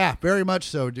 Yeah, very much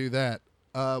so. Do that.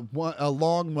 A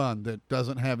long one that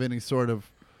doesn't have any sort of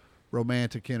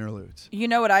romantic interludes. You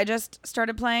know what I just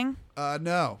started playing?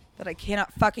 No. That I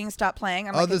cannot fucking stop playing.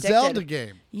 I'm the addicted. Zelda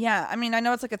game. Yeah, I mean, I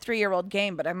know it's like a 3-year-old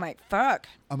game, but I'm like, fuck.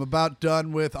 I'm about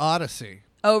done with Odyssey.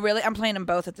 Oh, really? I'm playing them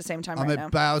both at the same time I'm right at now.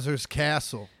 Bowser's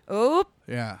Castle. Oop.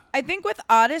 Yeah. I think with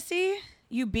Odyssey,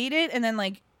 you beat it and then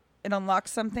like it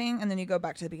unlocks something and then you go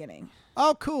back to the beginning.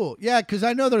 Oh, cool. Yeah, because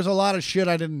I know there's a lot of shit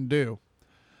I didn't do.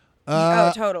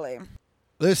 Oh, totally.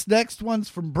 This next one's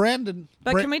from Brandon.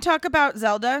 But can we talk about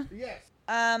Zelda? Yes.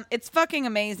 It's fucking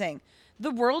amazing. The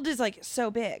world is like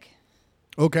so big.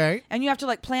 Okay. And you have to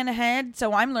like plan ahead,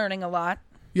 so I'm learning a lot.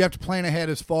 You have to plan ahead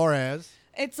as far as?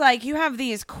 It's like you have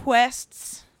these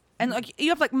quests and like you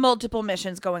have like multiple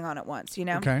missions going on at once, you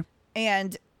know? Okay.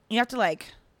 And you have to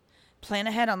like plan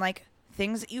ahead on like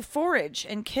things that you forage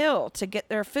and kill to get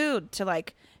their food, to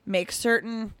like make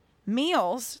certain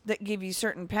meals that give you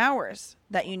certain powers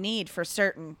that you need for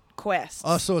certain quests.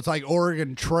 Oh, so it's like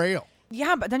Oregon Trail.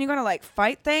 Yeah, but then you gotta like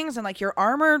fight things and like your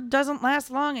armor doesn't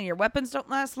last long and your weapons don't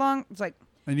last long. It's like,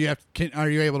 and you have are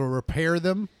you able to repair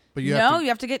them? But you you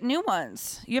have to get new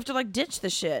ones. You have to like ditch the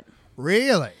shit.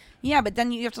 Really? Yeah, but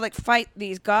then you have to like fight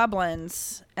these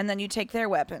goblins and then you take their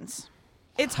weapons.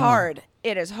 It's hard.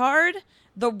 It is hard.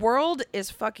 The world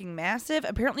is fucking massive.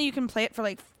 Apparently you can play it for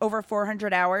like over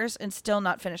 400 hours and still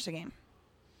not finish the game.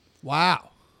 Wow.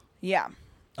 Yeah.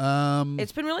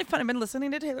 It's been really fun. I've been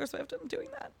listening to Taylor Swift and doing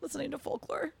that. Listening to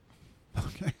folklore.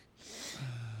 Okay.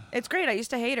 It's great. I used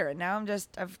to hate her and now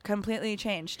I've completely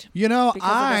changed. You know,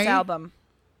 because of this album.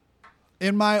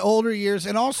 In my older years,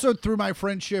 and also through my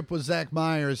friendship with Zach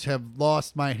Myers, have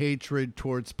lost my hatred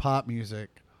towards pop music,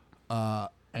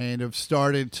 and have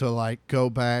started to like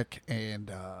go back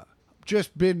and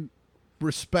just been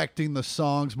respecting the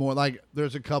songs more. Like,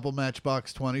 there's a couple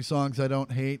Matchbox 20 songs I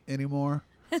don't hate anymore.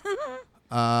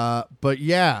 But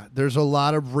yeah, there's a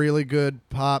lot of really good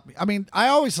pop. I mean, I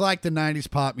always liked the 90s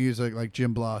pop music, like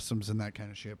Jim Blossoms and that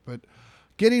kind of shit. But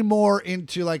getting more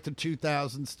into like the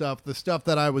 2000 stuff, the stuff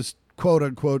that I was quote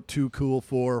unquote too cool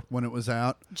for when it was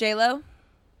out. J-Lo?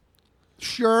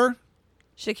 Sure.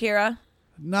 Shakira?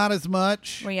 Not as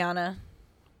much. Rihanna?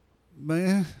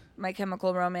 Meh. My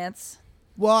Chemical Romance?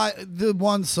 Well, the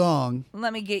one song.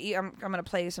 Let me get you. I'm going to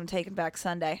play you some Taking Back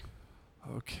Sunday.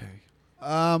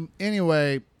 Okay.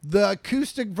 Anyway, the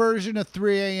acoustic version of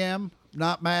 3 a.m.,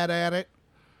 not mad at it.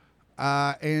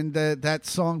 And that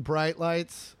song Bright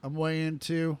Lights, I'm way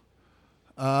into.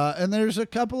 And there's a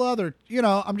couple other,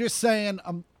 I'm just saying,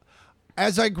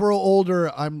 as I grow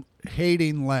older, I'm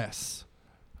hating less.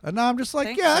 And now I'm just like,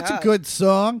 Thank that's God. a good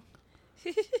song.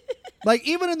 Like,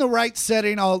 even in the right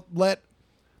setting, I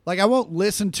won't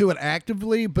listen to it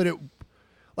actively, but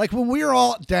like when we were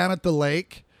all down at the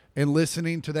lake and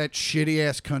listening to that shitty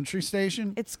ass country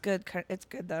station. It's good. It's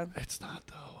good though. It's not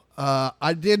though.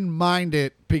 I didn't mind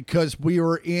it because we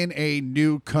were in a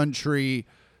new country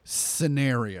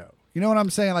scenario. You know what I'm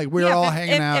saying? Like, we're all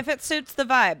hanging out. If it suits the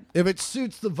vibe. If it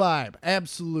suits the vibe,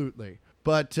 absolutely.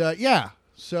 But yeah,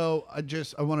 so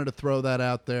I wanted to throw that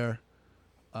out there.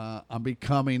 I'm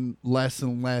becoming less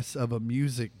and less of a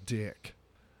music dick.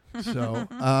 So,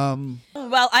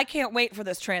 Well, I can't wait for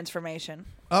this transformation.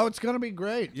 oh, it's gonna be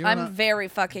great. I'm very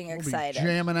fucking we'll be excited.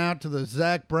 jamming out to the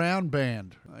Zach Brown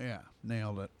band. Oh, yeah,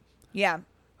 nailed it. Yeah.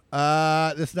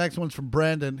 This next one's from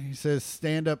Brendan. He says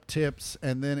stand-up tips,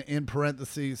 and then in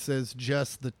parentheses says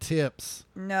just the tips.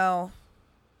 No.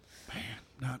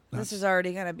 Not This is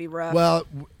already going to be rough. well,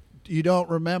 you don't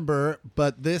remember,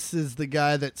 but this is the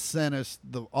guy that sent us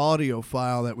the audio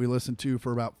file that we listened to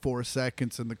for about 4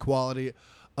 seconds, and the quality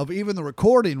of even the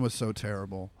recording was so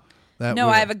terrible. No,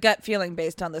 I have a gut feeling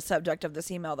based on the subject of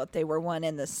this email that they were one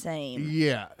and the same.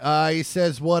 Yeah. He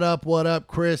says, what up,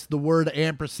 Chris? The word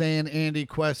ampersand, Andy,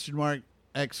 question mark,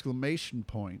 exclamation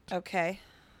point. Okay.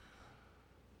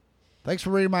 Thanks for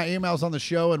reading my emails on the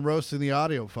show and roasting the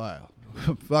audio file.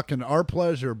 Fucking our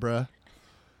pleasure, bruh.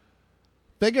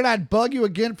 Figured I'd bug you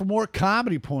again for more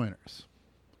comedy pointers.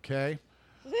 Okay.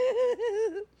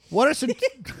 What are some...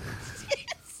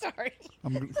 Sorry.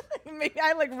 Maybe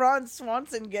I like Ron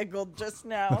Swanson giggled just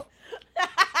now.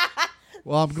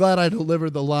 Well, I'm glad I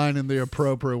delivered the line in the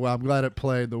appropriate way. I'm glad it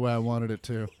played the way I wanted it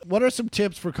to. What are some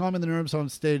tips for calming the nerves on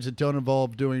stage that don't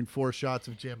involve doing 4 shots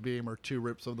of Jim Beam or 2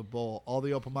 rips of the bowl? All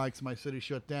the open mics in my city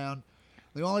shut down.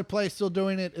 The only place still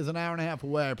doing it is an hour and a half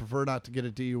away. I prefer not to get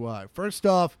a DUI. First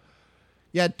off,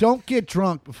 yeah, don't get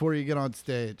drunk before you get on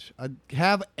stage.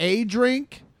 Have a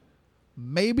drink,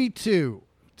 maybe 2,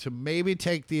 to maybe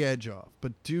take the edge off.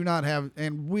 But do not have...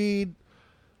 And weed,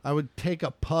 I would take a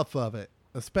puff of it.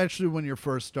 Especially when you're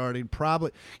first starting.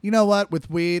 Probably, you know what? With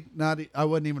weed, I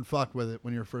wouldn't even fuck with it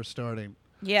when you're first starting.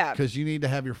 Yeah. Because you need to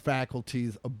have your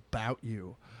faculties about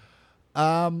you.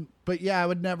 But yeah, I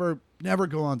would never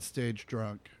go on stage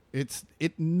drunk.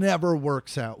 It never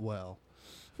works out well.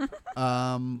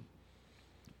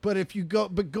 But if you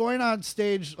going on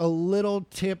stage a little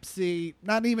tipsy,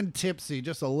 not even tipsy,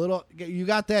 just a little, you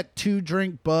got that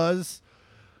 2-drink buzz,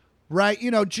 right?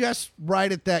 You know, just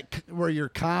right at that where you're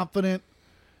confident.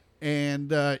 And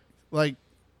like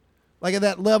at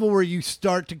that level where you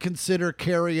start to consider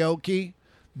karaoke,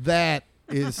 that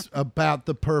is about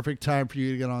the perfect time for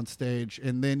you to get on stage.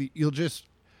 And then you'll just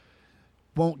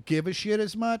won't give a shit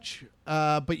as much.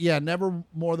 But yeah, never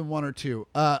more than 1 or 2.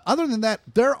 Other than that,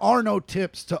 there are no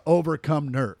tips to overcome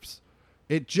nerves.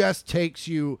 It just takes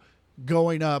you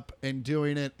going up and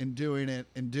doing it and doing it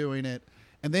and doing it.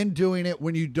 And then doing it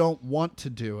when you don't want to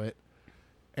do it.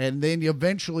 And then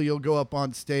eventually you'll go up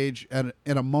on stage at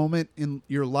a moment in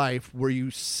your life where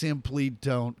you simply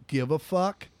don't give a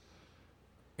fuck.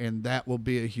 And that will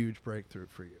be a huge breakthrough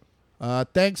for you.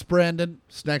 Thanks, Brendan.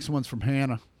 This next one's from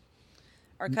Hannah.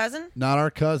 Our cousin? Not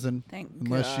our cousin. Thank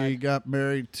unless God. she got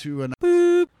married to an...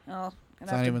 Boop. Oh,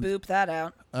 gonna have to boop that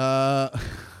out.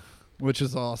 Which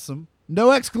is awesome.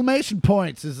 No exclamation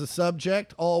points is the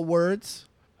subject. All words.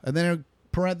 And then in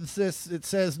parenthesis, it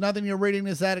says, nothing you're reading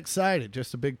is that excited.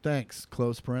 Just a big thanks.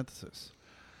 Close parenthesis.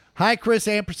 Hi, Chris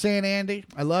and Andi.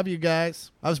 I love you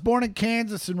guys. I was born in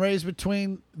Kansas and raised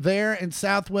between there and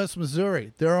Southwest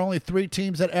Missouri. There are only 3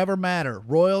 teams that ever matter.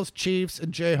 Royals, Chiefs,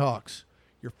 and Jayhawks.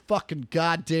 You're fucking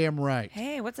goddamn right.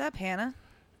 Hey, what's up, Hannah?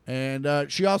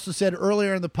 And she also said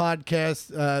earlier in the podcast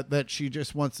that she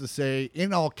just wants to say,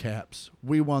 in all caps,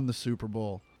 we won the Super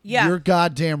Bowl. Yeah. You're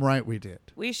goddamn right we did.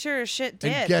 We sure as shit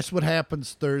did. And guess what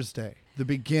happens Thursday? The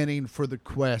beginning for the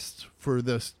quest for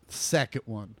the second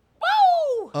one.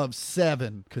 Woo! Of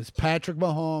 7. Because Patrick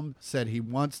Mahomes said he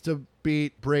wants to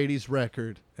beat Brady's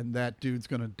record, and that dude's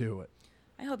going to do it.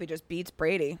 I hope he just beats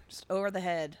Brady. Just over the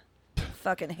head.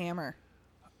 Fucking hammer.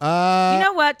 You Uh,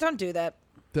 know what? Don't do that.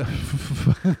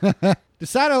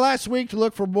 Decided last week to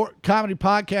look for more comedy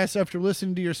podcasts after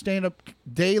listening to your stand-up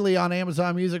daily on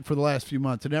Amazon Music for the last few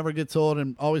months. It never gets old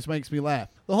and always makes me laugh.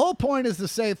 The whole point is to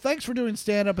say thanks for doing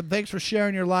stand-up and thanks for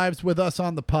sharing your lives with us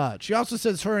on the pod. She also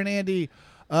says her and Andi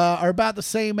are about the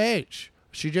same age.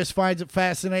 She just finds it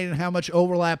fascinating how much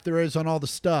overlap there is on all the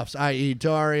stuffs, i.e.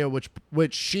 Daria,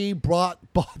 which she bought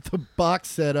the box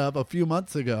set of a few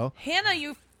months ago. Hannah,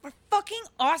 you are fucking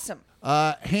awesome.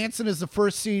 Hanson is the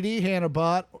first CD Hannah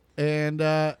bought,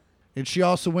 and she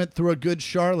also went through a Good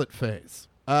Charlotte phase.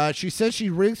 She says she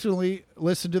recently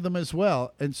listened to them as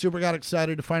well, and super got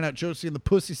excited to find out Josie and the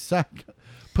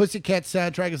Pussycat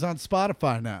soundtrack is on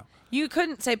Spotify now. You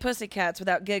couldn't say Pussycats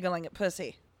without giggling at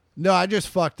pussy. No, I just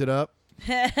fucked it up.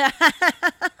 I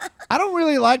don't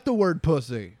really like the word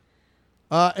pussy.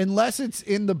 Unless it's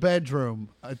in the bedroom.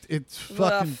 It's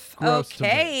fucking gross to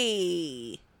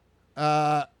me.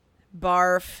 Okay.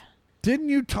 Barf. Didn't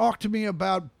you talk to me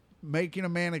about making a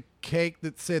man a cake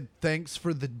that said thanks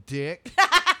for the dick?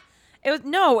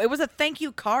 It was a thank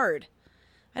you card.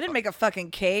 I didn't make a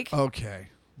fucking cake. Okay.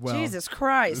 Well. Jesus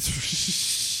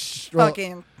Christ.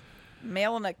 Fucking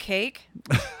mailing a cake.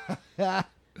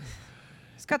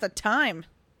 It's got the time.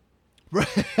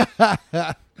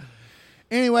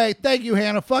 Anyway, thank you,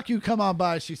 Hannah. Fuck you, come on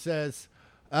by, she says.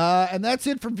 And that's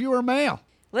it for viewer mail.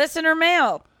 Listener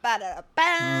mail.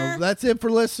 Ba-da-ba. That's it for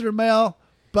listener mail.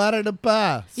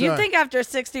 Ba-da-da-ba. You'd think after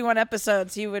 61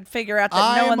 episodes you would figure out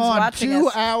that no one's watching us. I am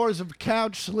on 2 hours of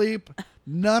couch sleep.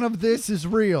 None of this is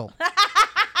real.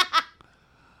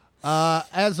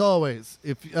 As always,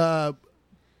 if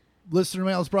listener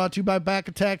mail is brought to you by Back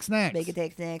Attack Snacks. Back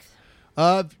Attack Snacks.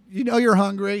 You know you're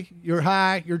hungry, you're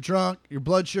high, you're drunk, your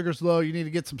blood sugar's low, you need to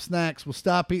get some snacks. Well,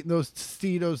 stop eating those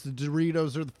Tostitos, the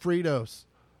Doritos, or the Fritos.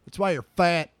 That's why you're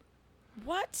fat.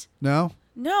 What? No?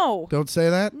 No. Don't say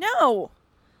that? No.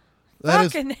 That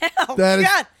Fucking hell. that is-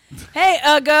 God. Hey,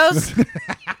 Uggos.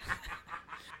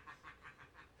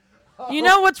 You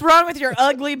know what's wrong with your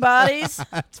ugly bodies?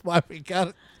 That's why we got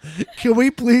it. Can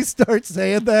we please start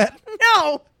saying that?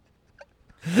 No.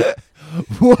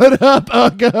 What up,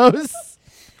 uggos?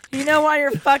 You know why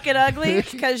you're fucking ugly?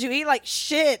 Because you eat like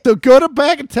shit. So go to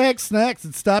Bag Attack Snacks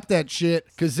and stop that shit,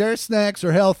 because their snacks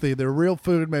are healthy. They're real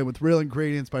food made with real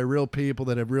ingredients by real people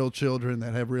that have real children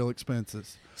that have real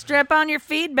expenses. Strap on your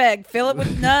feed bag. Fill it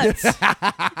with nuts.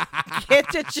 Get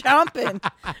to jumping.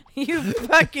 You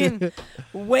fucking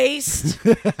waste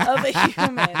of a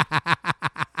human.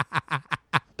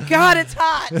 God, it's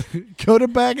hot. Go to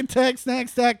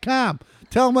bagattacksnacks.com.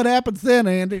 Tell them what happens then,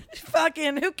 Andy.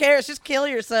 Fucking, who cares? Just kill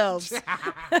yourselves.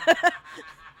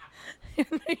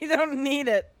 You don't need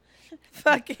it.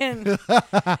 Fucking,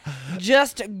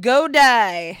 just go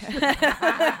die.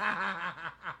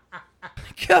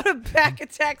 Go to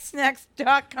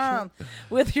backattacksnacks.com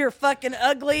with your fucking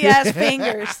ugly ass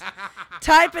fingers.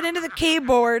 Type it into the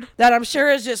keyboard that I'm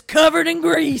sure is just covered in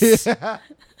grease.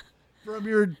 From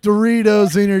your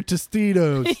Doritos and your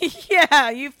Tostitos. Yeah,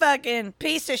 you fucking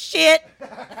piece of shit.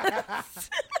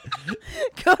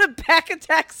 Go to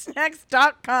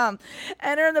backattacksnacks.com.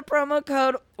 Enter in the promo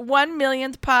code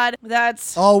 1millionthpod.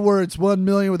 That's all words, 1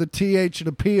 million with a TH and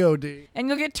a POD. And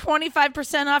you'll get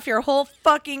 25% off your whole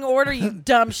fucking order, you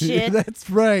dumb shit.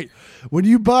 That's right. When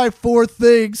you buy 4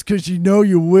 things, because you know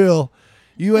you will,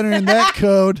 you enter in that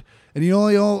code, and you're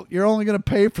only going to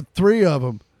pay for 3 of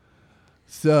them.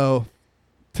 So,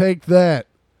 take that.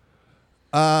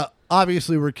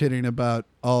 Obviously, we're kidding about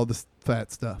all this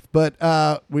fat stuff. But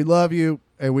we love you,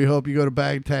 and we hope you go to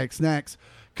Bag Attack Snacks.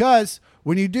 Because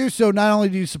when you do so, not only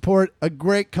do you support a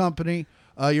great company,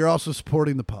 you're also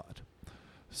supporting the pod.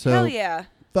 So, hell yeah.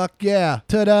 Fuck yeah.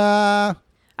 Ta-da!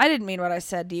 I didn't mean what I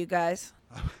said to you guys.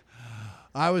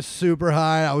 I was super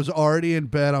high. I was already in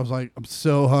bed. I was like, I'm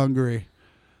so hungry.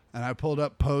 And I pulled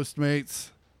up Postmates.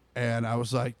 And I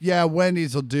was like, yeah,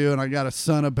 Wendy's will do. And I got a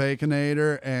Son of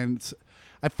Baconator. And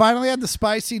I finally had the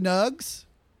spicy nugs.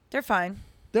 They're fine.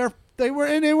 They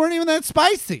weren't even that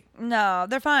spicy. No,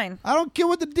 they're fine. I don't get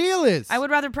what the deal is. I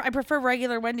prefer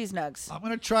regular Wendy's nugs. I'm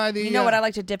going to try the... You know what? I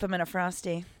like to dip them in a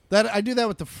Frosty. I do that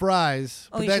with the fries.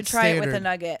 Oh, but you should try standard. it with a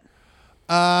nugget.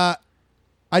 I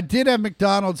did have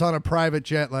McDonald's on a private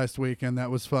jet last weekend.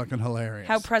 That was fucking hilarious.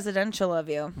 How presidential of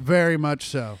you. Very much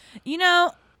so. You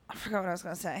know... I forgot what I was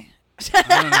going to say.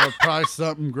 I don't know. Probably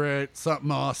something great.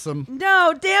 Something awesome.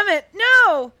 No, damn it.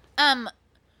 No.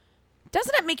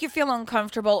 Doesn't it make you feel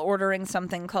uncomfortable ordering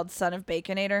something called Son of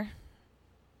Baconator?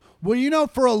 Well,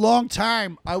 for a long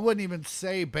time, I wouldn't even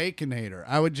say Baconator.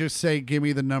 I would just say, give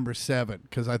me the number 7,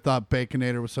 because I thought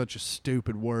Baconator was such a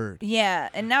stupid word. Yeah,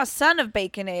 and now Son of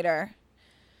Baconator,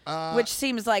 which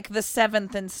seems like the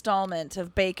 7th installment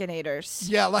of Baconators.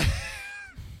 Yeah,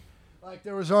 like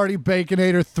there was already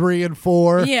Baconator 3 and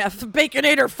 4. Yeah,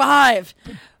 Baconator 5.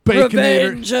 Baconator.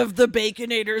 Revenge of the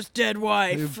Baconator's dead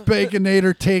wife.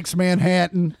 Baconator takes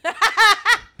Manhattan.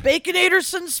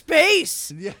 Baconators in space.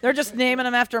 Yeah. They're just naming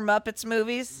them after Muppets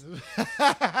movies.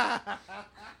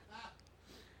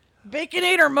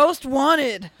 Baconator Most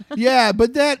Wanted. Yeah,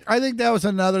 but I think that was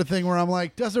another thing where I'm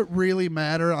like, does it really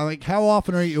matter? I'm like, how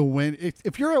often are you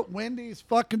if you're at Wendy's,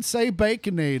 fucking say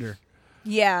Baconator.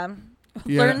 Yeah.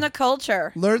 Learn the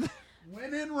culture. When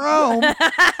in Rome.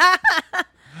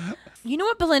 You know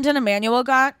what Belinda and Emmanuel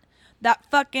got? That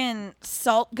fucking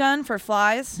salt gun for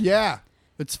flies. Yeah,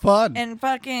 it's fun. And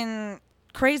fucking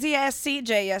crazy ass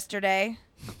CJ yesterday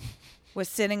was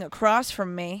sitting across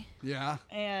from me. Yeah.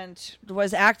 And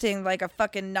was acting like a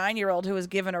fucking 9-year-old who was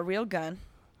given a real gun.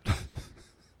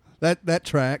 That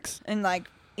tracks. And like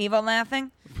evil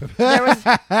laughing. There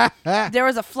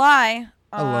was a fly.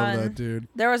 I love that dude.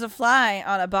 There was a fly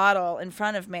on a bottle in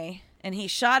front of me, and he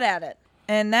shot at it.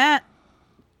 And that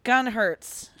gun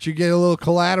hurts. Did you get a little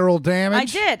collateral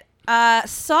damage? I did.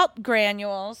 Salt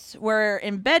granules were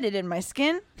embedded in my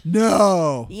skin.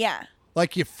 No. Yeah.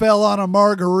 Like you fell on a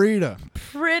margarita.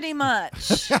 Pretty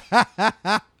much.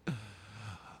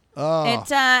 Oh.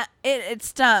 It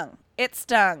stung. It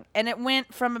stung. And it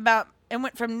went from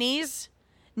knees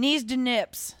to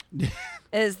nips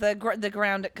is the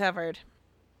ground it covered.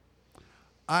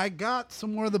 I got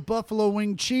some more of the buffalo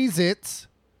wing Cheez-Its,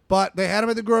 but they had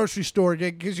them at the grocery store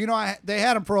because, they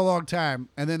had them for a long time,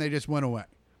 and then they just went away.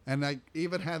 And I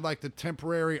even had, like, the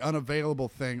temporary unavailable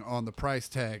thing on the price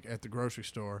tag at the grocery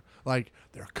store. Like,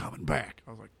 they're coming back.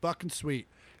 I was like, fucking sweet.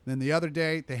 And then the other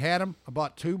day, they had them. I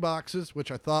bought 2 boxes,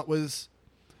 which I thought was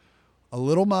a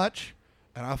little much,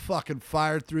 and I fucking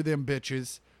fired through them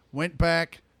bitches. Went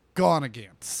back, gone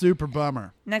again. Super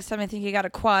bummer. Next time I think you got to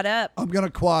quad up, I'm going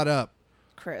to quad up.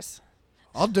 Chris.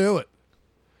 I'll do it.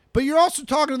 But you're also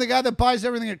talking to the guy that buys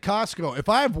everything at Costco. If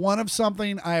I have one of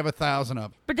something, I have 1,000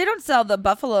 of it. But they don't sell the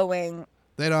buffalo wing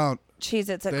They don't.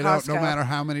 Cheez-Its at They Costco. don't. No matter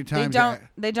how many times.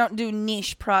 They don't do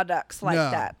niche products like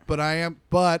that.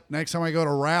 But next time I go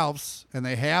to Ralph's and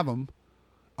they have them,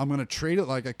 I'm gonna treat it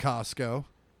like a Costco.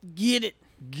 Get it.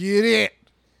 Get it.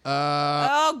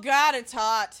 Oh God, it's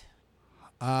hot.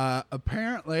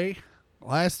 Apparently,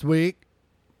 last week,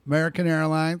 American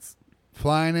Airlines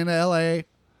flying into L.A.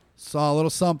 saw a little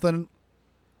something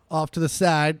off to the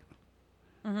side,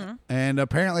 and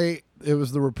apparently it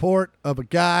was the report of a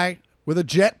guy with a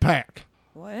jetpack.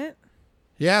 What?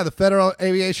 Yeah, the Federal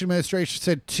Aviation Administration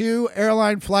said 2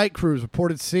 airline flight crews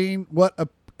reported seeing what,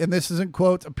 and this is in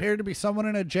quotes, appeared to be someone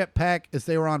in a jetpack as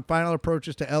they were on final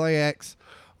approaches to LAX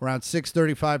around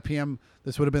 6:35 p.m.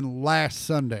 This would have been last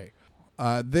Sunday.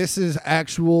 This is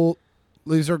actual.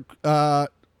 These are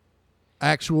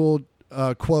actual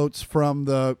quotes from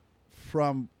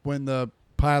when the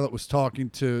pilot was talking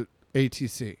to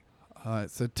ATC.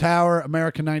 It's a Tower,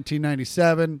 American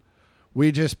 1997.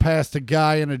 We just passed a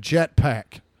guy in a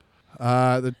jetpack.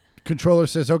 The controller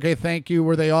says, okay, thank you.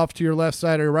 Were they off to your left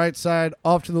side or your right side?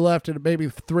 Off to the left at maybe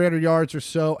 300 yards or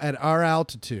so at our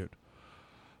altitude.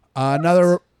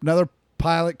 Another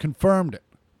pilot confirmed it.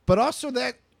 But also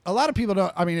that a lot of people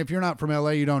don't, I mean, if you're not from LA,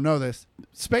 you don't know this.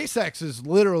 SpaceX is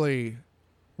literally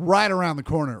right around the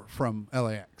corner from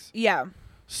LAX. Yeah.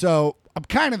 So I'm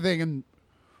kind of thinking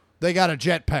they got a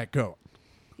jetpack going.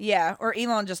 Yeah, or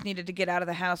Elon just needed to get out of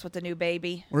the house with the new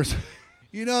baby. Or,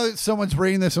 you know, someone's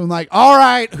reading this and like, all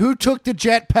right, who took the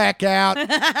jetpack out?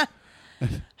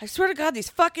 I swear to God, these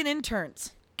fucking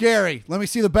interns. Gary, let me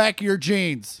see the back of your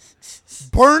jeans.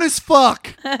 Burn as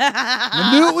fuck.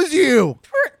 I knew it was you.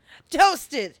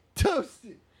 Toasted.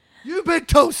 Toasted. You've been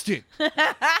toasted.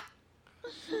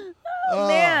 Oh,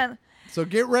 man. So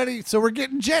get ready. So we're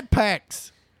getting jetpacks.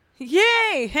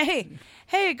 Yay.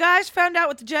 Hey, guys, found out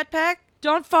with the jetpack?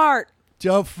 Don't fart.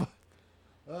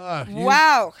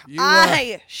 Wow.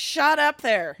 I shot up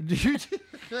there.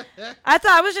 I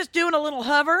thought I was just doing a little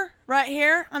hover right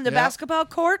here on the basketball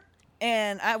court,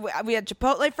 and we had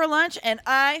Chipotle for lunch, and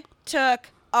I took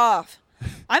off.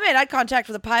 I made eye contact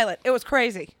with the pilot. It was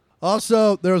crazy.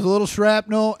 Also, there was a little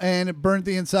shrapnel, and it burnt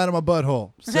the inside of my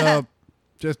butthole. So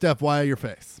just FYI your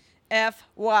face.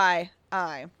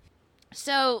 FYI.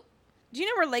 So, do you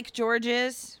know where Lake George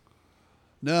is?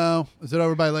 No. Is it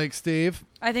over by Lake Steve?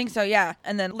 I think so, yeah.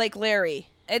 And then Lake Larry.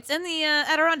 It's in the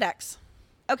Adirondacks.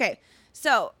 Okay.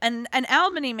 So, an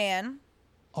Albany man.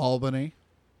 Albany.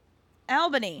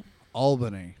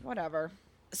 Whatever.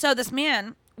 So, this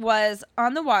man was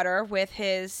on the water with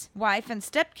his wife and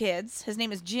stepkids. His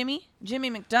name is Jimmy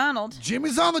McDonald.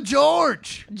 Jimmy's on the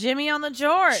George. Jimmy on the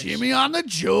George. Jimmy on the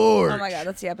George. Oh, my God.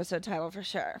 That's the episode title for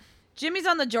sure. Jimmy's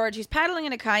on the George. He's paddling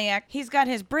in a kayak. He's got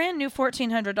his brand new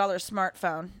 $1,400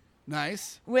 smartphone.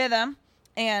 Nice. With him.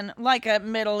 And like a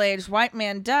middle-aged white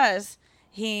man does,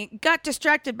 he got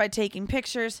distracted by taking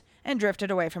pictures and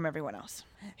drifted away from everyone else.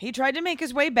 He tried to make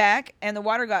his way back, and the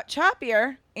water got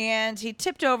choppier, and he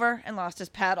tipped over and lost his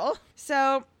paddle.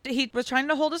 So he was trying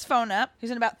to hold his phone up. He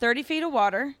was in about 30 feet of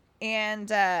water, and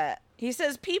he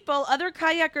says other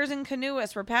kayakers and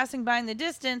canoeists were passing by in the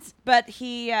distance, but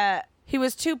he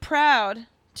was too proud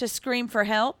to scream for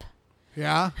help.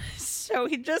 Yeah. So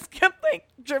he just kept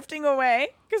drifting away.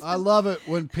 I love it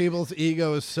when people's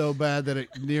ego is so bad that it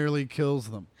nearly kills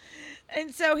them.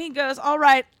 And so he goes, all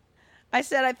right. I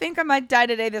said, I think I might die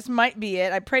today. This might be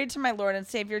it. I prayed to my Lord and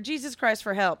Savior, Jesus Christ,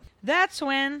 for help. That's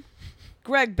when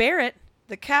Greg Barrett,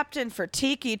 the captain for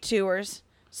Tiki Tours,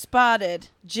 spotted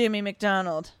Jimmy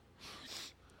McDonald.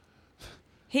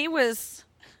 He was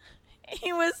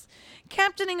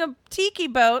captaining a tiki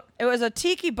boat. It was a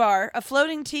tiki bar, a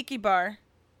floating tiki bar,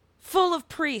 full of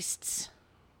priests.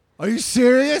 Are you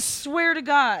serious? Swear to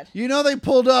God. You know they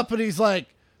pulled up and he's like,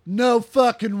 no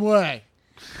fucking way.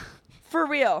 For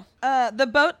real.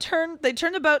 They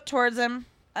turned the boat towards him.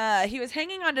 He was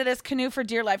hanging onto this canoe for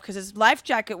dear life because his life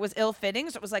jacket was ill-fitting,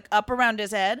 so it was up around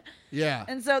his head. Yeah.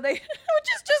 And so they were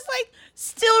just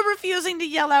still refusing to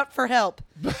yell out for help.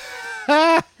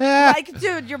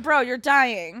 Dude, you're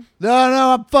dying. No,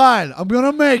 I'm fine. I'm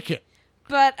gonna make it.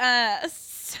 But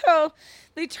so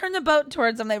they turn the boat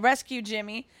towards him. They rescue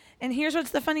Jimmy. And here's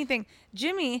what's the funny thing.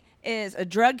 Jimmy is a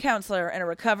drug counselor and a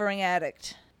recovering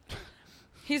addict.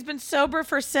 He's been sober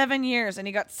for 7 years, and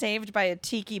he got saved by a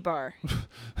tiki bar.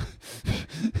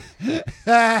 Dude,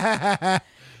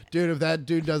 if that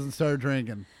dude doesn't start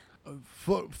drinking.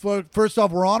 First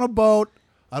off, we're on a boat.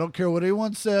 I don't care what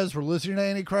anyone says. We're listening to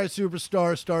Antichrist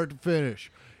Superstar start to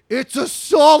finish. It's a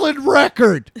solid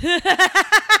record.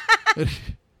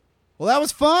 Well, that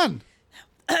was fun.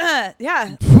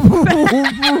 Yeah.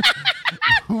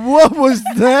 What was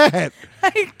that?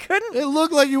 I couldn't. It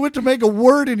looked like you went to make a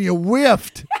word and you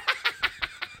whiffed.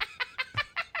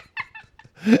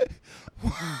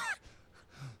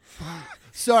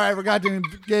 Sorry, I forgot to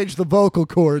engage the vocal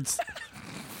cords.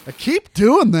 I keep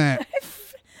doing that.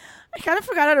 I kind of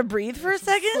forgot how to breathe for a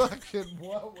second. Fucking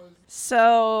what was...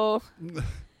 So,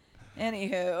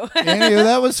 anywho.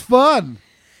 That was fun.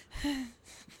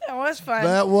 That was fun.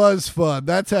 That was fun.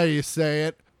 That's how you say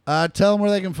it. Tell them where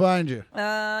they can find you.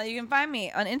 You can find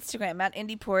me on Instagram at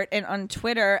AndyPort and on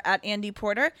Twitter at Andy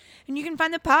Porter. And you can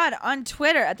find the pod on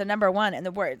Twitter at the number 1 and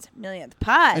the words millionth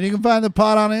pod. And you can find the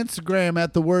pod on Instagram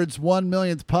at the words 1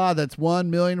 millionth pod. That's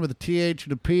 1 million with a TH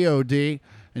and a POD.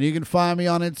 And you can find me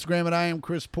on Instagram at I am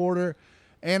Chris Porter.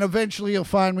 And eventually you'll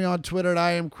find me on Twitter at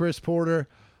I am Chris Porter.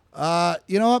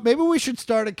 You know what? Maybe we should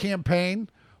start a campaign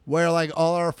where like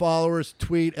all our followers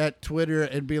tweet at Twitter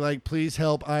and be like, please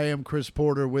help I am Chris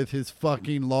Porter with his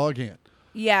fucking login.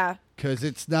 Yeah. Because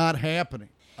it's not happening.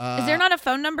 Is there not a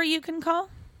phone number you can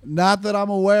call? Not that I'm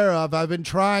aware of. I've been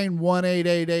trying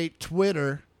 1-888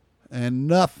 Twitter and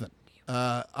nothing.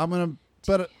 I'm gonna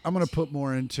put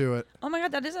more into it. Oh my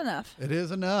God, that is enough. It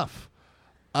is enough.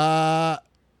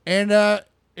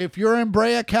 If you're in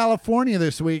Brea, California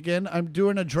this weekend, I'm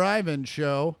doing a drive-in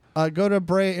show. Go to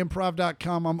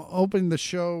BreaImprov.com. I'm opening the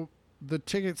show. The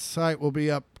ticket site will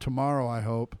be up tomorrow, I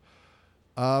hope.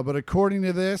 But according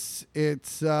to this,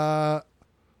 it's at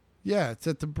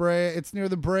the Brea. It's near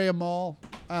the Brea Mall.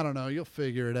 I don't know. You'll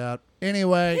figure it out.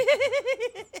 Anyway,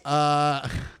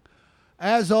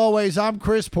 as always, I'm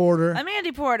Chris Porter. I'm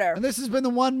Andy Porter. And this has been the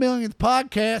 1 millionth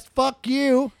podcast. Fuck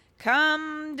you.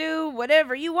 Come do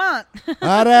whatever you want.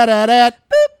 Da-da-da-da.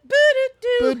 Boop,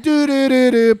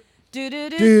 Ba-do-do-do-do. do-do-do,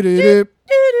 Do-do-do.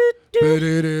 do-do-do.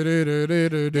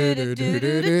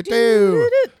 Ba-do-do-do-do-do-do-do-do.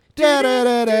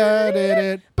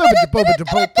 Da-da-da-da-da-da.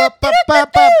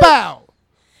 Ba-ba-da-ba-da-ba-ba-ba-ba-bow.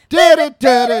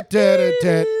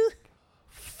 Da-da-da-da-da-da.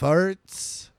 Farts.